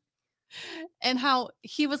ago, and how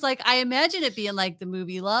he was like, I imagine it being like the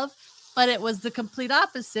movie Love, but it was the complete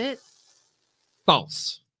opposite.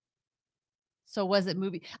 False. So was it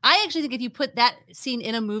movie? I actually think if you put that scene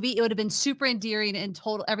in a movie, it would have been super endearing and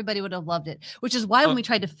total. Everybody would have loved it. Which is why when we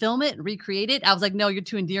tried to film it and recreate it, I was like, no, you're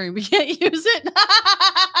too endearing. We can't use it.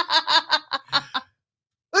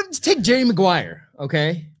 Let's take Jerry Maguire,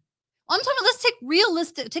 okay? I'm talking about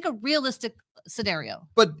take a realistic scenario.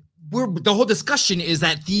 But the whole discussion is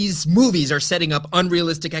that these movies are setting up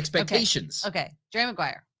unrealistic expectations. Okay. Jerry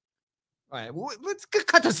Maguire. All right, well, let's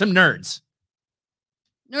cut to some nerds.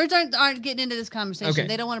 Nerds aren't getting into this conversation. Okay.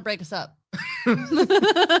 They don't want to break us up.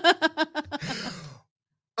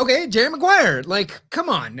 Okay, Jerry Maguire. Like, come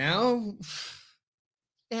on now.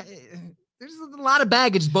 There's a lot of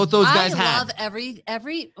baggage both those guys have. I love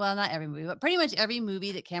every well, not every movie, but pretty much every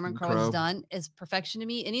movie that Cameron Crowe has done is perfection to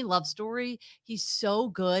me. Any love story, he's so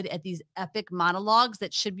good at these epic monologues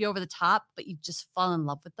that should be over the top, but you just fall in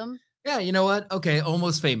love with them. Yeah, you know what? Okay,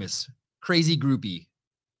 Almost Famous. Crazy groupie.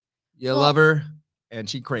 You love her. And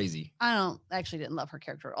she crazy. I didn't love her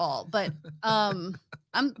character at all. But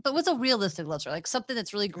but what's a realistic love story? Like something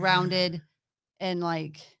that's really grounded and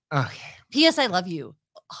like P.S. I love you.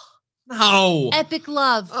 No. Epic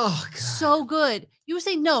love. Oh God. So good. You would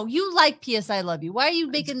say no, you like P.S. I love you. Why are you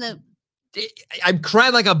making I'm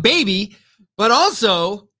crying like a baby, but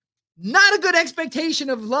also not a good expectation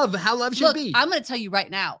of love, how love should be. I'm going to tell you right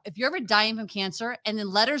now, if you're ever dying from cancer and then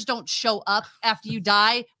letters don't show up after you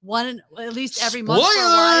die, at least every month for a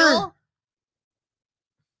while,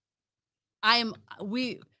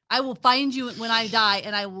 I will find you when I die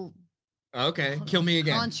and I will. Okay, kill me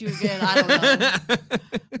again. Haunt you again. I don't know.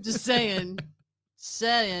 Just saying.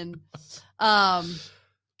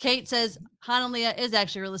 Kate says Han and Leah is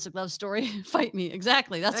actually a realistic love story. Fight me.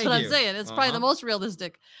 Exactly. That's what I'm saying. It's probably the most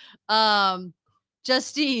realistic.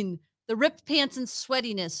 Justine, the ripped pants and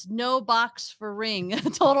sweatiness, no box for ring,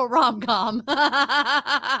 total rom-com.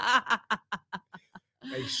 My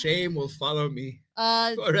shame will follow me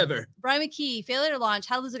forever. Brian McKee, failure to launch,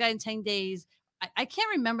 how to lose a guy in 10 days. I can't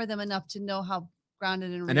remember them enough to know how grounded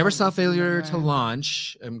and real. I never saw Failure to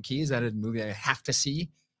Launch. McKee, is that a movie I have to see?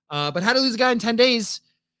 But How to Lose a Guy in 10 Days,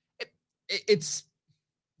 it's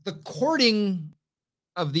the courting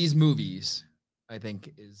of these movies, I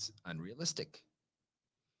think, is unrealistic.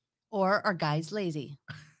 Or are guys lazy?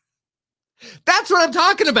 That's what I'm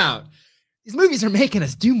talking about. These movies are making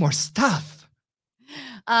us do more stuff.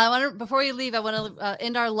 Before we leave, I want to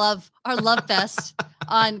end our love fest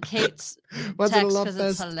on Kate's text because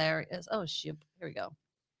it's hilarious. Oh shoot! Here we go.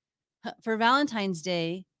 For Valentine's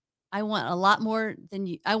Day, I want a lot more than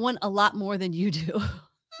you. I want a lot more than you do.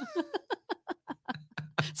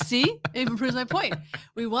 See, it even proves my point.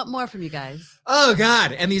 We want more from you guys. Oh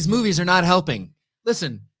God! And these movies are not helping.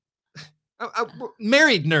 Listen,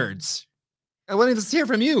 married nerds. I wanted to hear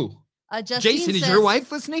from you. Jason, is your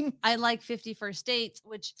wife listening? I like 50 First Dates,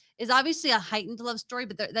 which is obviously a heightened love story,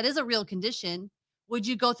 but that is a real condition. Would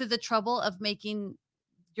you go through the trouble of making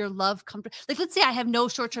your love comfortable? Like, let's say I have no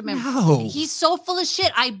short-term memory. No. He's so full of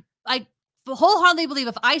shit. I wholeheartedly believe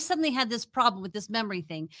if I suddenly had this problem with this memory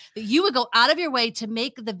thing, that you would go out of your way to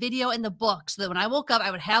make the video and the book so that when I woke up,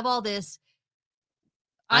 I would have all this.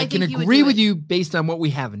 I can agree with you based on what we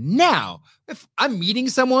have now. If I'm meeting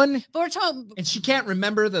someone and she can't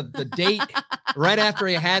remember the date right after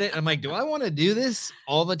I had it, I'm like, do I want to do this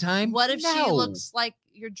all the time? What if she looks like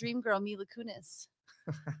your dream girl, Mila Kunis?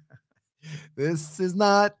 This is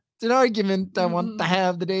not an argument I want to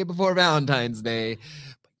have the day before Valentine's Day.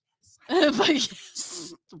 But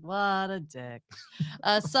yes, what a dick.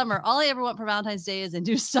 Summer, all I ever want for Valentine's Day is a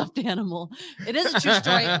new stuffed animal. It is a true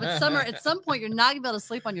story, but Summer, at some point, you're not going to be able to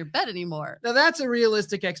sleep on your bed anymore. Now, that's a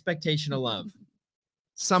realistic expectation of love.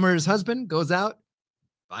 Summer's husband goes out,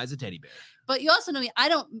 buys a teddy bear. But you also know me,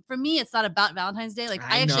 for me, it's not about Valentine's Day. Like,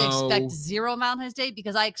 I actually expect zero Valentine's Day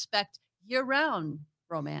because I expect year-round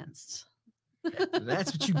romance. Yeah,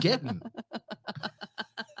 that's what you're getting.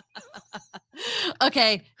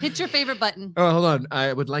 Okay, hit your favorite button. Oh, hold on.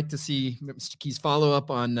 I would like to see Mr. Key's follow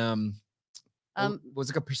up on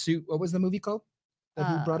was it a Pursuit? What was the movie called that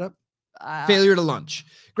he brought up? Failure to Launch.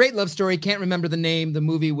 Great love story. Can't remember the name. The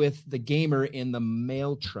movie with the gamer in the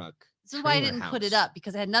mail truck. This is why I didn't put it up,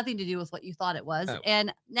 because it had nothing to do with what you thought it was.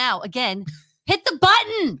 And now, again, hit the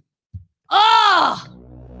button. Oh!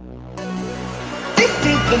 This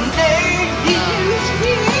is the name.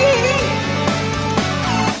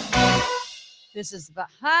 This is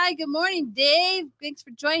hi. Good morning, Dave. Thanks for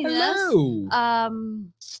joining Hello.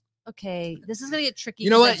 us. Okay, this is gonna get tricky. You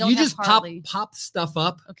know what? You just Harley. pop stuff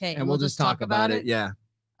up. Okay, and we'll just talk about it. Yeah.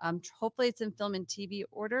 Hopefully it's in film and TV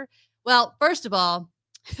order. Well, first of all,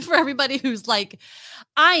 for everybody who's like,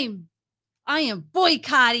 I am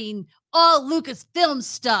boycotting all Lucasfilm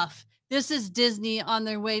stuff. This is Disney on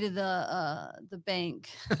their way to the bank.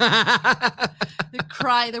 They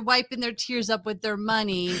cry. They're wiping their tears up with their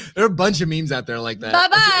money. There are a bunch of memes out there like that.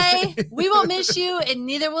 Bye-bye. We won't miss you, and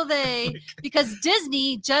neither will they, because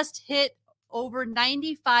Disney just hit over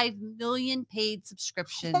 95 million paid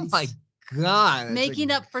subscriptions. Oh my God.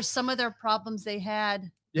 Making up for some of their problems they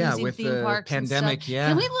had. Yeah, with the pandemic. Yeah.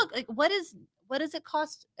 Can we look like what does it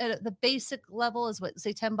cost at the basic level is what,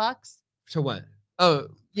 say $10? So what? Oh,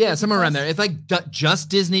 yeah, Disney somewhere around Plus? there. It's like just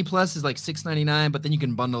Disney Plus is like $6.99, but then you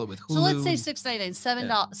can bundle it with Hulu. So let's say $6.99,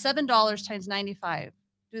 $7 times 95.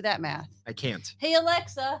 Do that math. I can't. Hey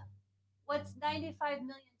Alexa, what's 95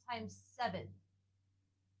 million times 7?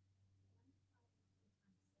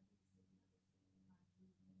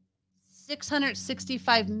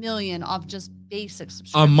 $665 million off just basic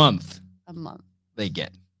subscription. A month A month. they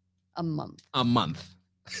get. A month. A month.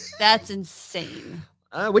 That's insane.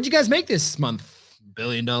 What'd you guys make this month? $1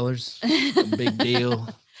 billion. A big deal.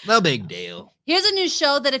 No big deal. Here's a new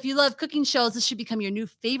show that if you love cooking shows, this should become your new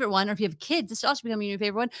favorite one. Or if you have kids, this should also become your new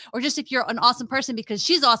favorite one. Or just if you're an awesome person because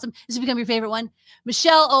she's awesome, this will become your favorite one.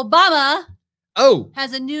 Michelle Obama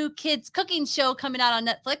has a new kids cooking show coming out on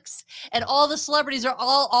Netflix. And all the celebrities are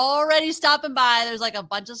all already stopping by. There's like a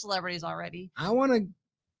bunch of celebrities already. I want to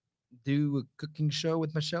do a cooking show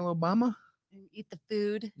with Michelle Obama. Eat the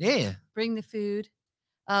food. Yeah. Bring the food.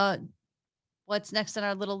 What's next on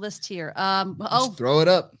our little list here? Just throw it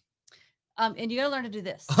up. And you gotta learn to do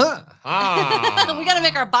this. Ah. We gotta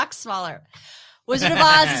make our box smaller. Wizard of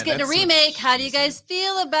Oz is getting a remake. How do you guys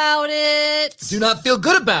feel about it? Do not feel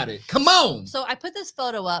good about it. Come on. So I put this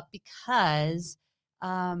photo up because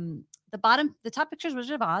the top picture is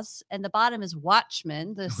Wizard of Oz, and the bottom is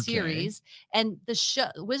Watchmen, the series. And the show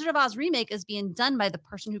Wizard of Oz remake is being done by the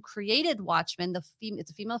person who created Watchmen. It's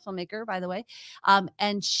a female filmmaker, by the way.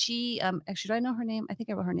 And she actually, do I know her name? I think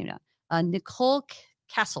I wrote her name down. Nicole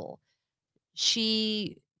Castle.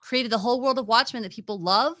 She created the whole world of Watchmen that people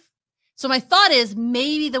love. So my thought is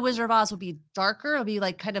maybe the Wizard of Oz will be darker. It'll be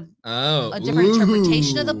like kind of a different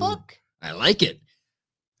interpretation of the book. I like it.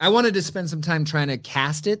 I wanted to spend some time trying to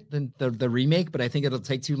cast it, the remake, but I think it'll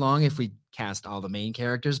take too long if we cast all the main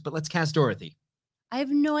characters. But let's cast Dorothy. I have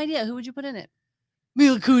no idea. Who would you put in it?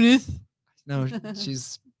 Mila Kunis. No,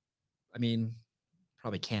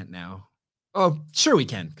 probably can't now. Oh, sure we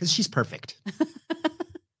can, because she's perfect.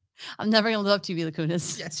 I'm never gonna live up to you, Mila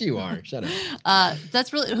Kunis. Yes, you are. Shut up.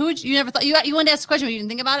 That's really who would you never thought you wanted to ask a question, but you didn't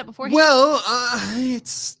think about it before? Well,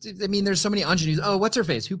 there's so many ingenues. Oh, what's her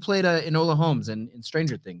face? Who played Enola Holmes in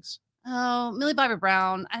Stranger Things? Oh, Millie Bobby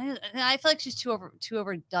Brown. I feel like she's too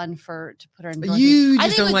overdone to put her in. Dorothy. You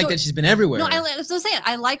just don't like that she's been everywhere. No, I was saying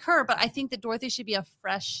I like her, but I think that Dorothy should be a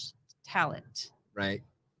fresh talent. Right.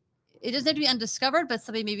 It doesn't have to be undiscovered, but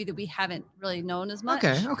somebody maybe that we haven't really known as much.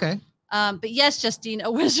 Okay. But yes, Justine,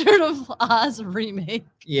 a Wizard of Oz remake.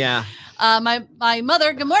 Yeah. My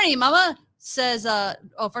mother, good morning, Mama, says,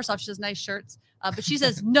 first off, she says nice shirts, but she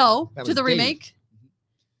says no to the remake.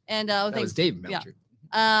 And that was Dave Melcher.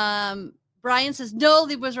 Yeah. Brian says no,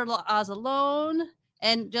 leave Wizard of Oz alone.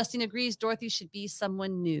 And Justine agrees Dorothy should be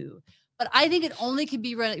someone new. But I think it only can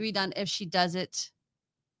be redone if she does it,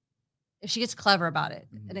 if she gets clever about it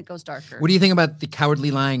and it goes darker. What do you think about the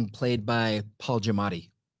Cowardly Lion played by Paul Giamatti?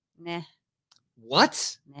 Nah.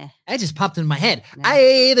 What? Nah. That just popped in my head. Nah.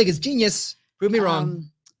 I think it's genius. Prove me wrong.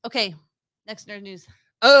 Okay. Next nerd news.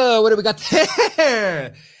 Oh, what do we got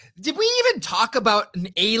there? Did we even talk about an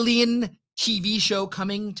alien TV show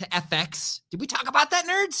coming to FX? Did we talk about that,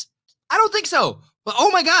 nerds? I don't think so. But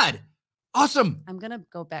oh my God. Awesome. I'm going to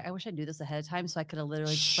go back. I wish I knew this ahead of time so I could have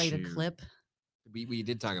literally played a clip. We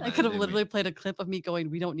did talk about it. I could have literally played a clip of me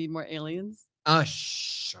going, we don't need more aliens.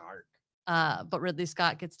 Shark. But Ridley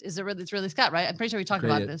Scott it's Ridley Scott, right? I'm pretty sure we talked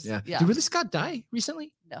about this. Yeah. Did Ridley Scott die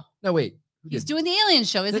recently? No, wait. He's doing the Alien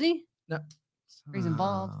show, isn't he? No. He's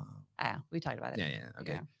involved. We talked about it. Yeah.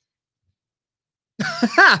 Okay.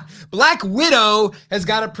 Black Widow has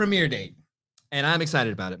got a premiere date, and I'm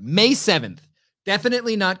excited about it. May 7th.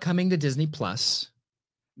 Definitely not coming to Disney Plus.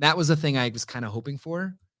 That was the thing I was kind of hoping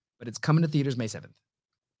for, but it's coming to theaters May 7th.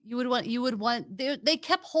 You would want. They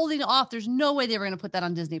kept holding off. There's no way they were going to put that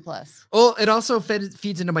on Disney Plus. Well, it also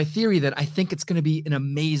feeds into my theory that I think it's going to be an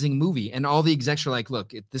amazing movie, and all the execs are like,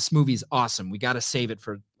 "Look, this movie is awesome. We got to save it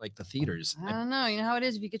for like the theaters. I don't know. You know how it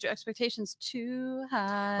is if you get your expectations too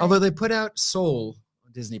high. Although they put out Soul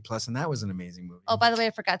on Disney Plus, and that was an amazing movie. Oh, by the way,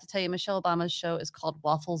 I forgot to tell you, Michelle Obama's show is called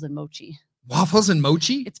Waffles and Mochi. Waffles and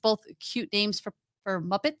Mochi? It's both cute names for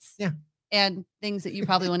Muppets, and things that you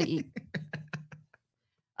probably want to eat.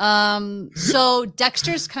 So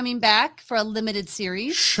Dexter's coming back for a limited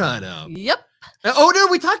series. Shut up. Yep. Oh no,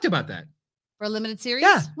 we talked about that. For a limited series?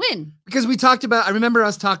 Yeah. When? Because we talked about, I remember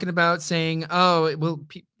us talking about saying, oh, well,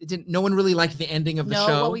 no one really liked the ending of the show.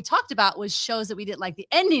 No, what we talked about was shows that we didn't like the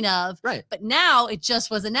ending of. Right. But now it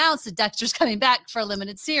just was announced that Dexter's coming back for a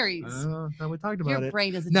limited series. Oh, we talked about Your it.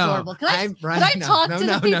 brain is adorable. Can I right, talk to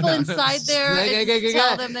the people inside there and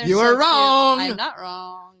tell them they're You so are wrong. Cute? I'm not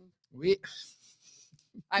wrong. All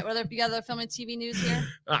right, what other you got other film and TV news here?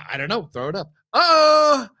 I don't know. Throw it up.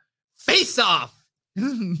 Oh, Face Off.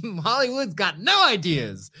 Hollywood's got no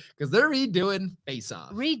ideas because they're redoing Face Off.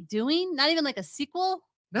 Redoing? Not even like a sequel?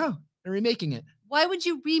 No, they're remaking it. Why would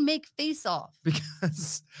you remake Face Off?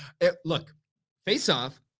 Because look, Face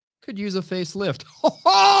Off could use a facelift.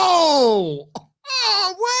 Oh,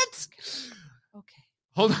 what? Okay.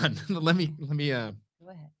 Hold on. Let me Go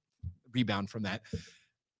ahead. rebound from that.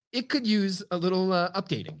 It could use a little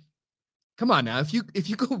updating. Come on now.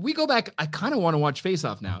 We go back. I kind of want to watch Face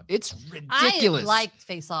Off now. It's ridiculous. I liked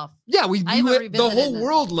Face Off. Yeah, the whole this.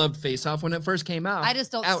 world loved Face Off when it first came out. I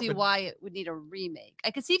just don't see why it would need a remake. I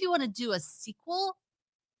could see if you want to do a sequel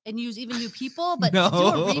and use even new people, but to do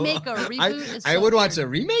a remake or a reboot is so I would watch weird. a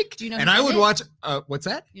remake. Do you know? And I would watch. What's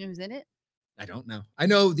that? You know who's in it? I don't know. I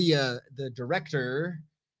know the director,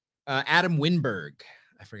 Adam Winberg.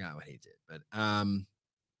 I forgot what he did, but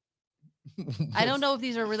I don't know if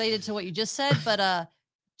these are related to what you just said, but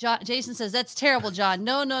Jason says that's terrible, John.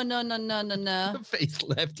 No.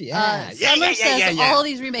 Facelift, Summer says all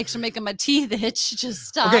these remakes are making my teeth itch. Just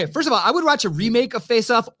stop. Okay, first of all, I would watch a remake of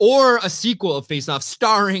Face Off or a sequel of Face Off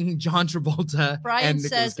starring John Travolta. Brian and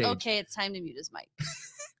says, Cage. okay, it's time to mute his mic.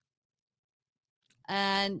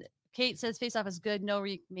 And Kate says Face Off is good. No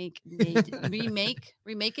remake it.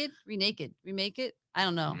 Remake it. I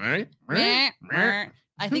don't know. Right.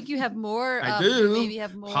 I think you have more. I do. Maybe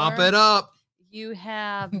have more. Pop it up. You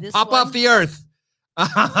have this. Pop one. off the earth.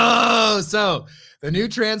 Oh, so the new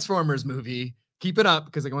Transformers movie. Keep it up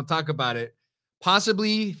because I want to talk about it.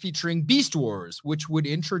 Possibly featuring Beast Wars, which would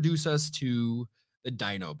introduce us to the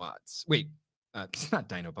Dinobots. Wait, it's not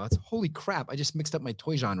Dinobots. Holy crap! I just mixed up my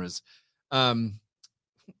toy genres. What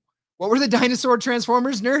were the dinosaur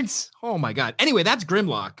Transformers, nerds? Oh my god. Anyway, that's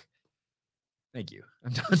Grimlock. Thank you.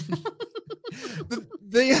 I'm done.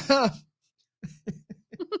 the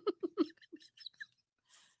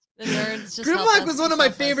nerds just Grimlock was one of my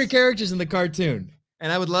favorite characters in the cartoon,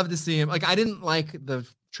 and I would love to see him. Like, I didn't like the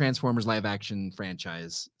Transformers live action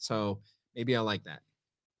franchise, so maybe I'll like that.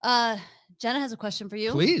 Jenna has a question for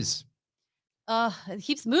you. Please. It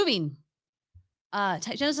keeps moving.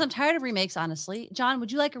 Jenna says, I'm tired of remakes, honestly. John,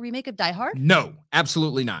 would you like a remake of Die Hard? No,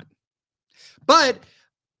 absolutely not. But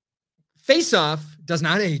Face Off does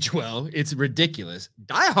not age well. It's ridiculous.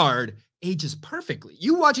 Die Hard ages perfectly.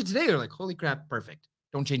 You watch it today, you're like, holy crap, perfect.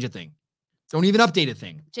 Don't change a thing. Don't even update a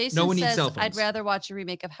thing. Jason no one needs says, cell phones. I'd rather watch a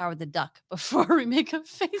remake of Howard the Duck before a remake of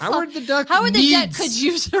Face Off. Howard the Duck Howard the Duck could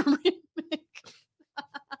use a remake.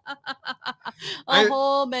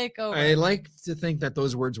 Whole makeover. I like to think that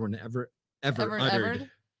those words were never, ever uttered.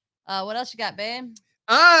 What else you got, babe?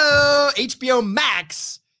 Oh, HBO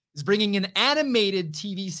Max is bringing an animated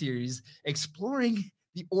TV series exploring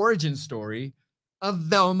the origin story of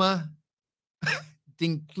Velma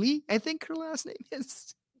Dinkley. I think her last name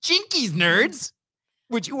is Jinkies, nerds.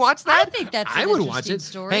 Would you watch that? I think that's I would watch it.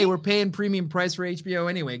 Story. Hey, we're paying premium price for HBO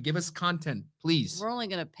anyway. Give us content, please. We're only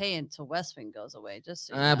gonna pay until West Wing goes away, just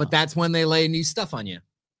so you know. But that's when they lay new stuff on you,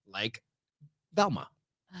 like Velma.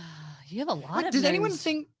 You have a lot of. Does anyone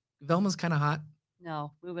think Velma's kind of hot?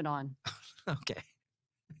 No, moving on. Okay.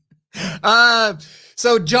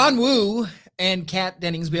 So John Woo and Kat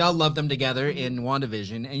Dennings, we all love them together in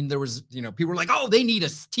WandaVision. And there was, people were like, oh, they need a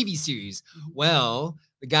TV series. Well,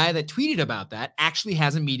 the guy that tweeted about that actually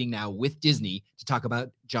has a meeting now with Disney to talk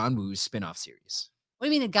about John Woo's spinoff series. What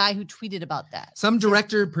do you mean a guy who tweeted about that? Some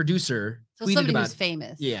director, producer tweeted somebody about who's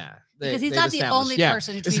famous. Yeah. Because he's not the only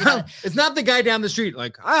person who tweeted about it. It's not the guy down the street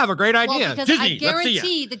like, I have a great idea. Well, because Disney, I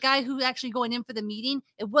guarantee the guy who actually going in for the meeting,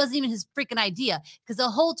 it wasn't even his freaking idea. Because the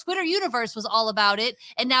whole Twitter universe was all about it.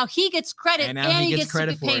 And now he gets credit and he gets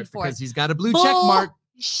credit to be paid for it. Because he's got a blue check mark.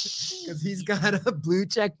 Because he's got a blue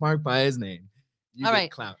check mark by his name. All right.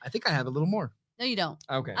 Clout. I think I have a little more. No, you don't.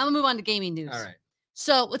 Okay. I'm going to move on to gaming news. All right.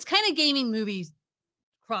 So it's kind of gaming movies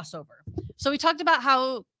crossover. So we talked about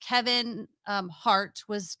how Kevin Hart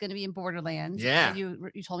was going to be in Borderlands. Yeah.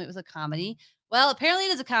 You told me it was a comedy. Well, apparently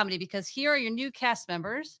it is a comedy because here are your new cast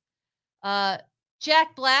members.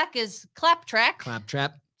 Jack Black is Claptrap.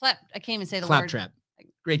 Claptrap. I can't even say the Claptrap. word.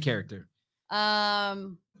 Great character.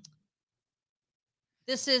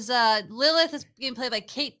 This is Lilith is being played by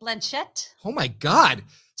Kate Blanchett. Oh my God.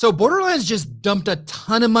 So Borderlands just dumped a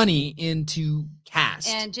ton of money into cast.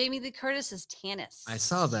 And Jamie Lee Curtis is Tannis. I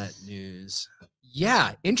saw that news.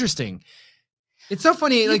 Yeah, interesting. It's so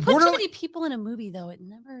funny. You like put too many people in a movie, though, it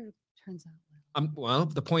never turns out well. Well,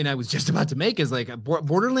 the point I was just about to make is like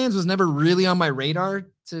Borderlands was never really on my radar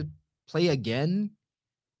to play again,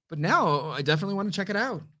 but now I definitely want to check it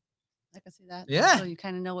out. I can see that. Yeah. So you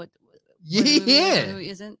kind of know what the movie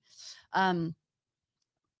isn't.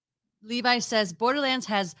 Levi says Borderlands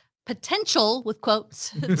has potential with quotes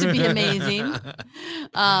to be amazing.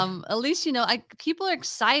 At least people are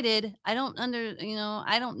excited. I don't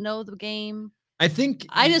know the game. I think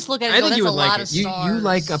I just look at it. I think you would like it. You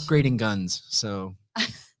like upgrading guns, so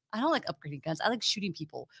I don't like upgrading guns. I like shooting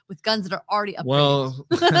people with guns that are already upgraded. Well,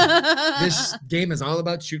 this game is all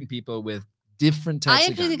about shooting people with different types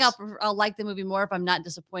of guns. I think I'll like the movie more if I'm not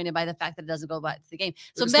disappointed by the fact that it doesn't go back to the game.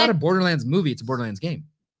 So it's not a Borderlands movie; it's a Borderlands game.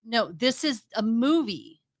 No, this is a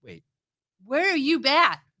movie. Wait, where are you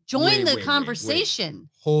at? Join the conversation. Wait.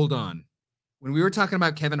 Hold on. When we were talking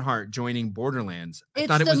about Kevin Hart joining Borderlands, I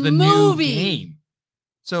thought it was the new game.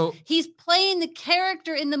 So he's playing the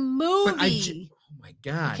character in the movie. Oh my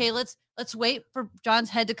God. Okay, let's wait for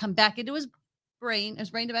John's head to come back into his brain.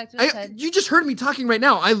 His brain to back to his head. You just heard me talking right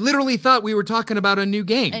now. I literally thought we were talking about a new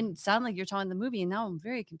game. And it sounded like you're talking the movie, and now I'm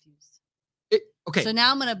very confused. Okay. So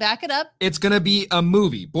now I'm gonna back it up. It's gonna be a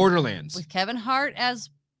movie, Borderlands. With Kevin Hart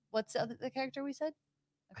as what's the character we said?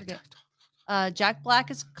 I forget. Jack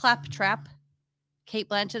Black is Claptrap. Kate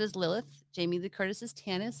Blanchett is Lilith. Jamie Lee Curtis is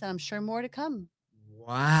Tannis, and I'm sure more to come.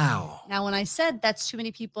 Wow. Now, when I said that's too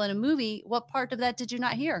many people in a movie, what part of that did you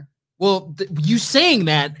not hear? Well, you saying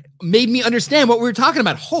that made me understand what we were talking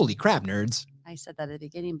about. Holy crap, nerds. I said that at the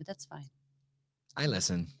beginning, but that's fine. I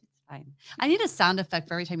listen. It's fine. I need a sound effect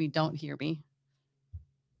for every time you don't hear me.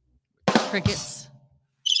 Crickets.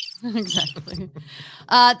 Exactly.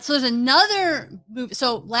 So there's another movie.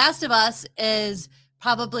 So Last of Us is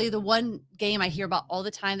probably the one game I hear about all the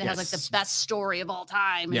time that has like the best story of all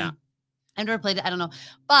time. Yeah. I've never played it. I don't know.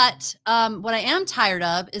 But what I am tired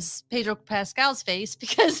of is Pedro Pascal's face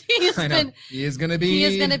because he is going to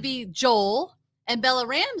be Joel, and Bella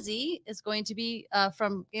Ramsey is going to be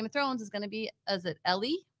from Game of Thrones is going to be, is it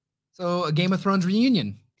Ellie? So a Game of Thrones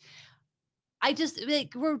reunion. I just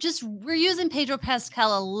we're using Pedro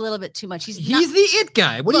Pascal a little bit too much. He's the it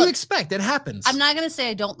guy. What do you expect? It happens. I'm not going to say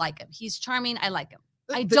I don't like him. He's charming. I like him.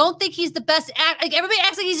 I don't think he's the best actor. Like everybody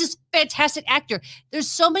acts like he's just a fantastic actor.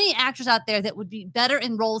 There's so many actors out there that would be better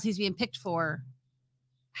in roles he's being picked for.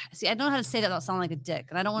 See, I don't know how to say that without sounding like a dick,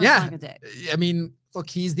 and I don't want to sound like a dick. I mean, look,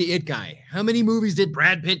 he's the it guy. How many movies did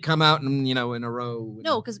Brad Pitt come out in a row?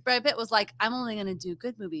 No, because Brad Pitt was like, I'm only going to do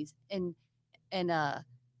good movies, and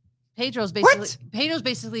Pedro's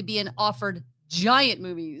basically being offered giant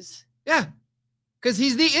movies. Yeah, because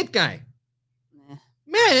he's the it guy.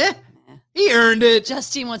 Meh. He earned it.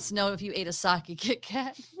 Justine wants to know if you ate a sake Kit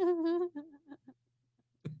Kat.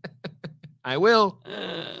 I will.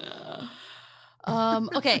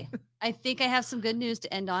 Okay. I think I have some good news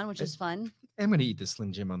to end on, which is fun. I'm going to eat this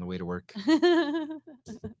Slim Jim on the way to work.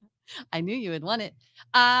 I knew you would want it.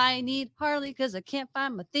 I need Harley because I can't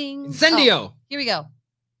find my things. Incendio. Oh, here we go.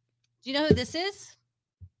 Do you know who this is?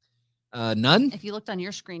 Nun? If you looked on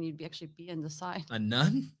your screen, you'd actually be in the side. A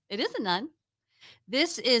nun? It is a nun.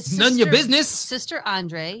 This is none your business. Sister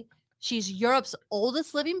Andre. She's Europe's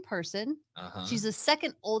oldest living person. Uh-huh. She's the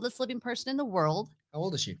second oldest living person in the world. How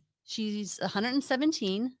old is she? She's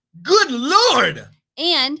 117. Good Lord.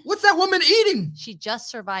 And what's that woman eating? She just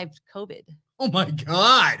survived COVID. Oh my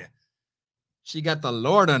God. She got the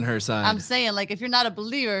Lord on her side. I'm saying, like, if you're not a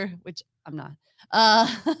believer, which I'm not.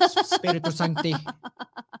 Spiritu Sancti.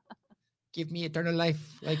 Give me eternal life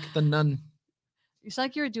like the nun. It's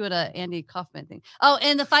like you were doing a Andy Kaufman thing. Oh,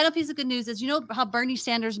 and the final piece of good news is, you know how Bernie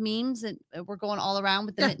Sanders memes and we're going all around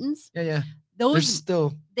with the mittens? Yeah. Those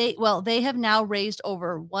they have now raised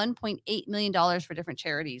over $1.8 million for different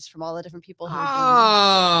charities from all the different people who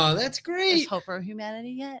are that's great. There's hope for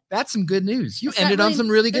humanity yet. That's some good news. You ended on some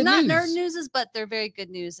really good news. They're not nerd newses, but they're very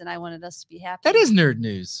good news, and I wanted us to be happy. That is nerd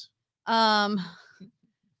news. Justine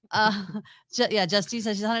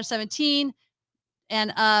says she's 117.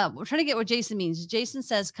 And we're trying to get what Jason means. Jason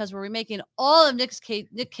says, because we're remaking all of Nick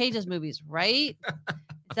Cage's movies, right?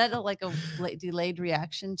 Is that like a delayed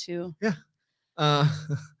reaction to? Yeah.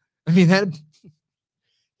 I mean, that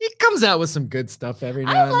he comes out with some good stuff every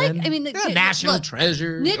now and then. I mean, National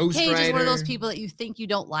Treasure. Nick Ghost Cage is one of those Rider. people that you think you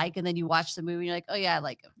don't like, and then you watch the movie and you're like, oh yeah, I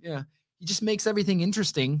like him. Yeah, he just makes everything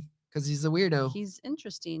interesting because he's a weirdo. He's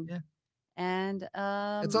interesting. Yeah. And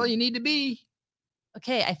That's all you need to be.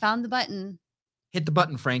 Okay, I found the button. Hit the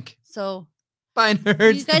button, Frank. So bye,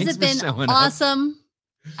 nerds. You guys Thanks have been for showing awesome.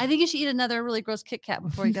 I think you should eat another really gross Kit Kat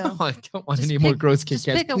before you go. No, I don't want Just any more pick- gross Kit just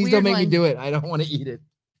Kats. pick a Please weird don't make me one. do it. I don't want to eat it.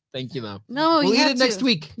 Thank you, though. No, We'll you eat have it next to.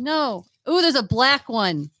 week. No. Oh, there's a black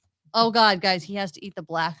one. Oh God, guys, he has to eat the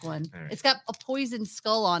black one. All right. It's got a poison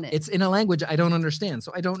skull on it. It's in a language I don't understand,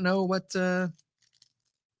 so I don't know what. I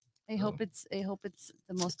hope it's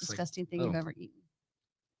the most disgusting thing you've ever eaten.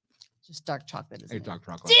 Just dark chocolate, isn't it? Dark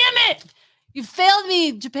chocolate. Damn it! You failed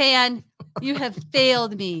me, Japan. You have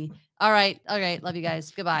failed me. All right. Love you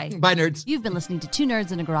guys. Goodbye. Bye, nerds. You've been listening to Two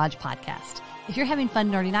Nerds in a Garage podcast. If you're having fun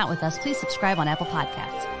nerding out with us, please subscribe on Apple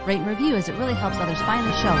Podcasts. Rate and review as it really helps others find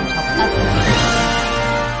the show, which helps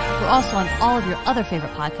us. We're also on all of your other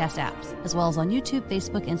favorite podcast apps, as well as on YouTube,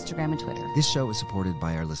 Facebook, Instagram, and Twitter. This show is supported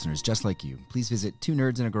by our listeners just like you. Please visit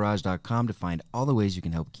twonerdsinAgarage.com to find all the ways you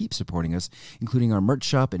can help keep supporting us, including our merch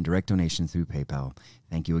shop and direct donations through PayPal.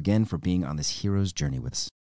 Thank you again for being on this hero's journey with us.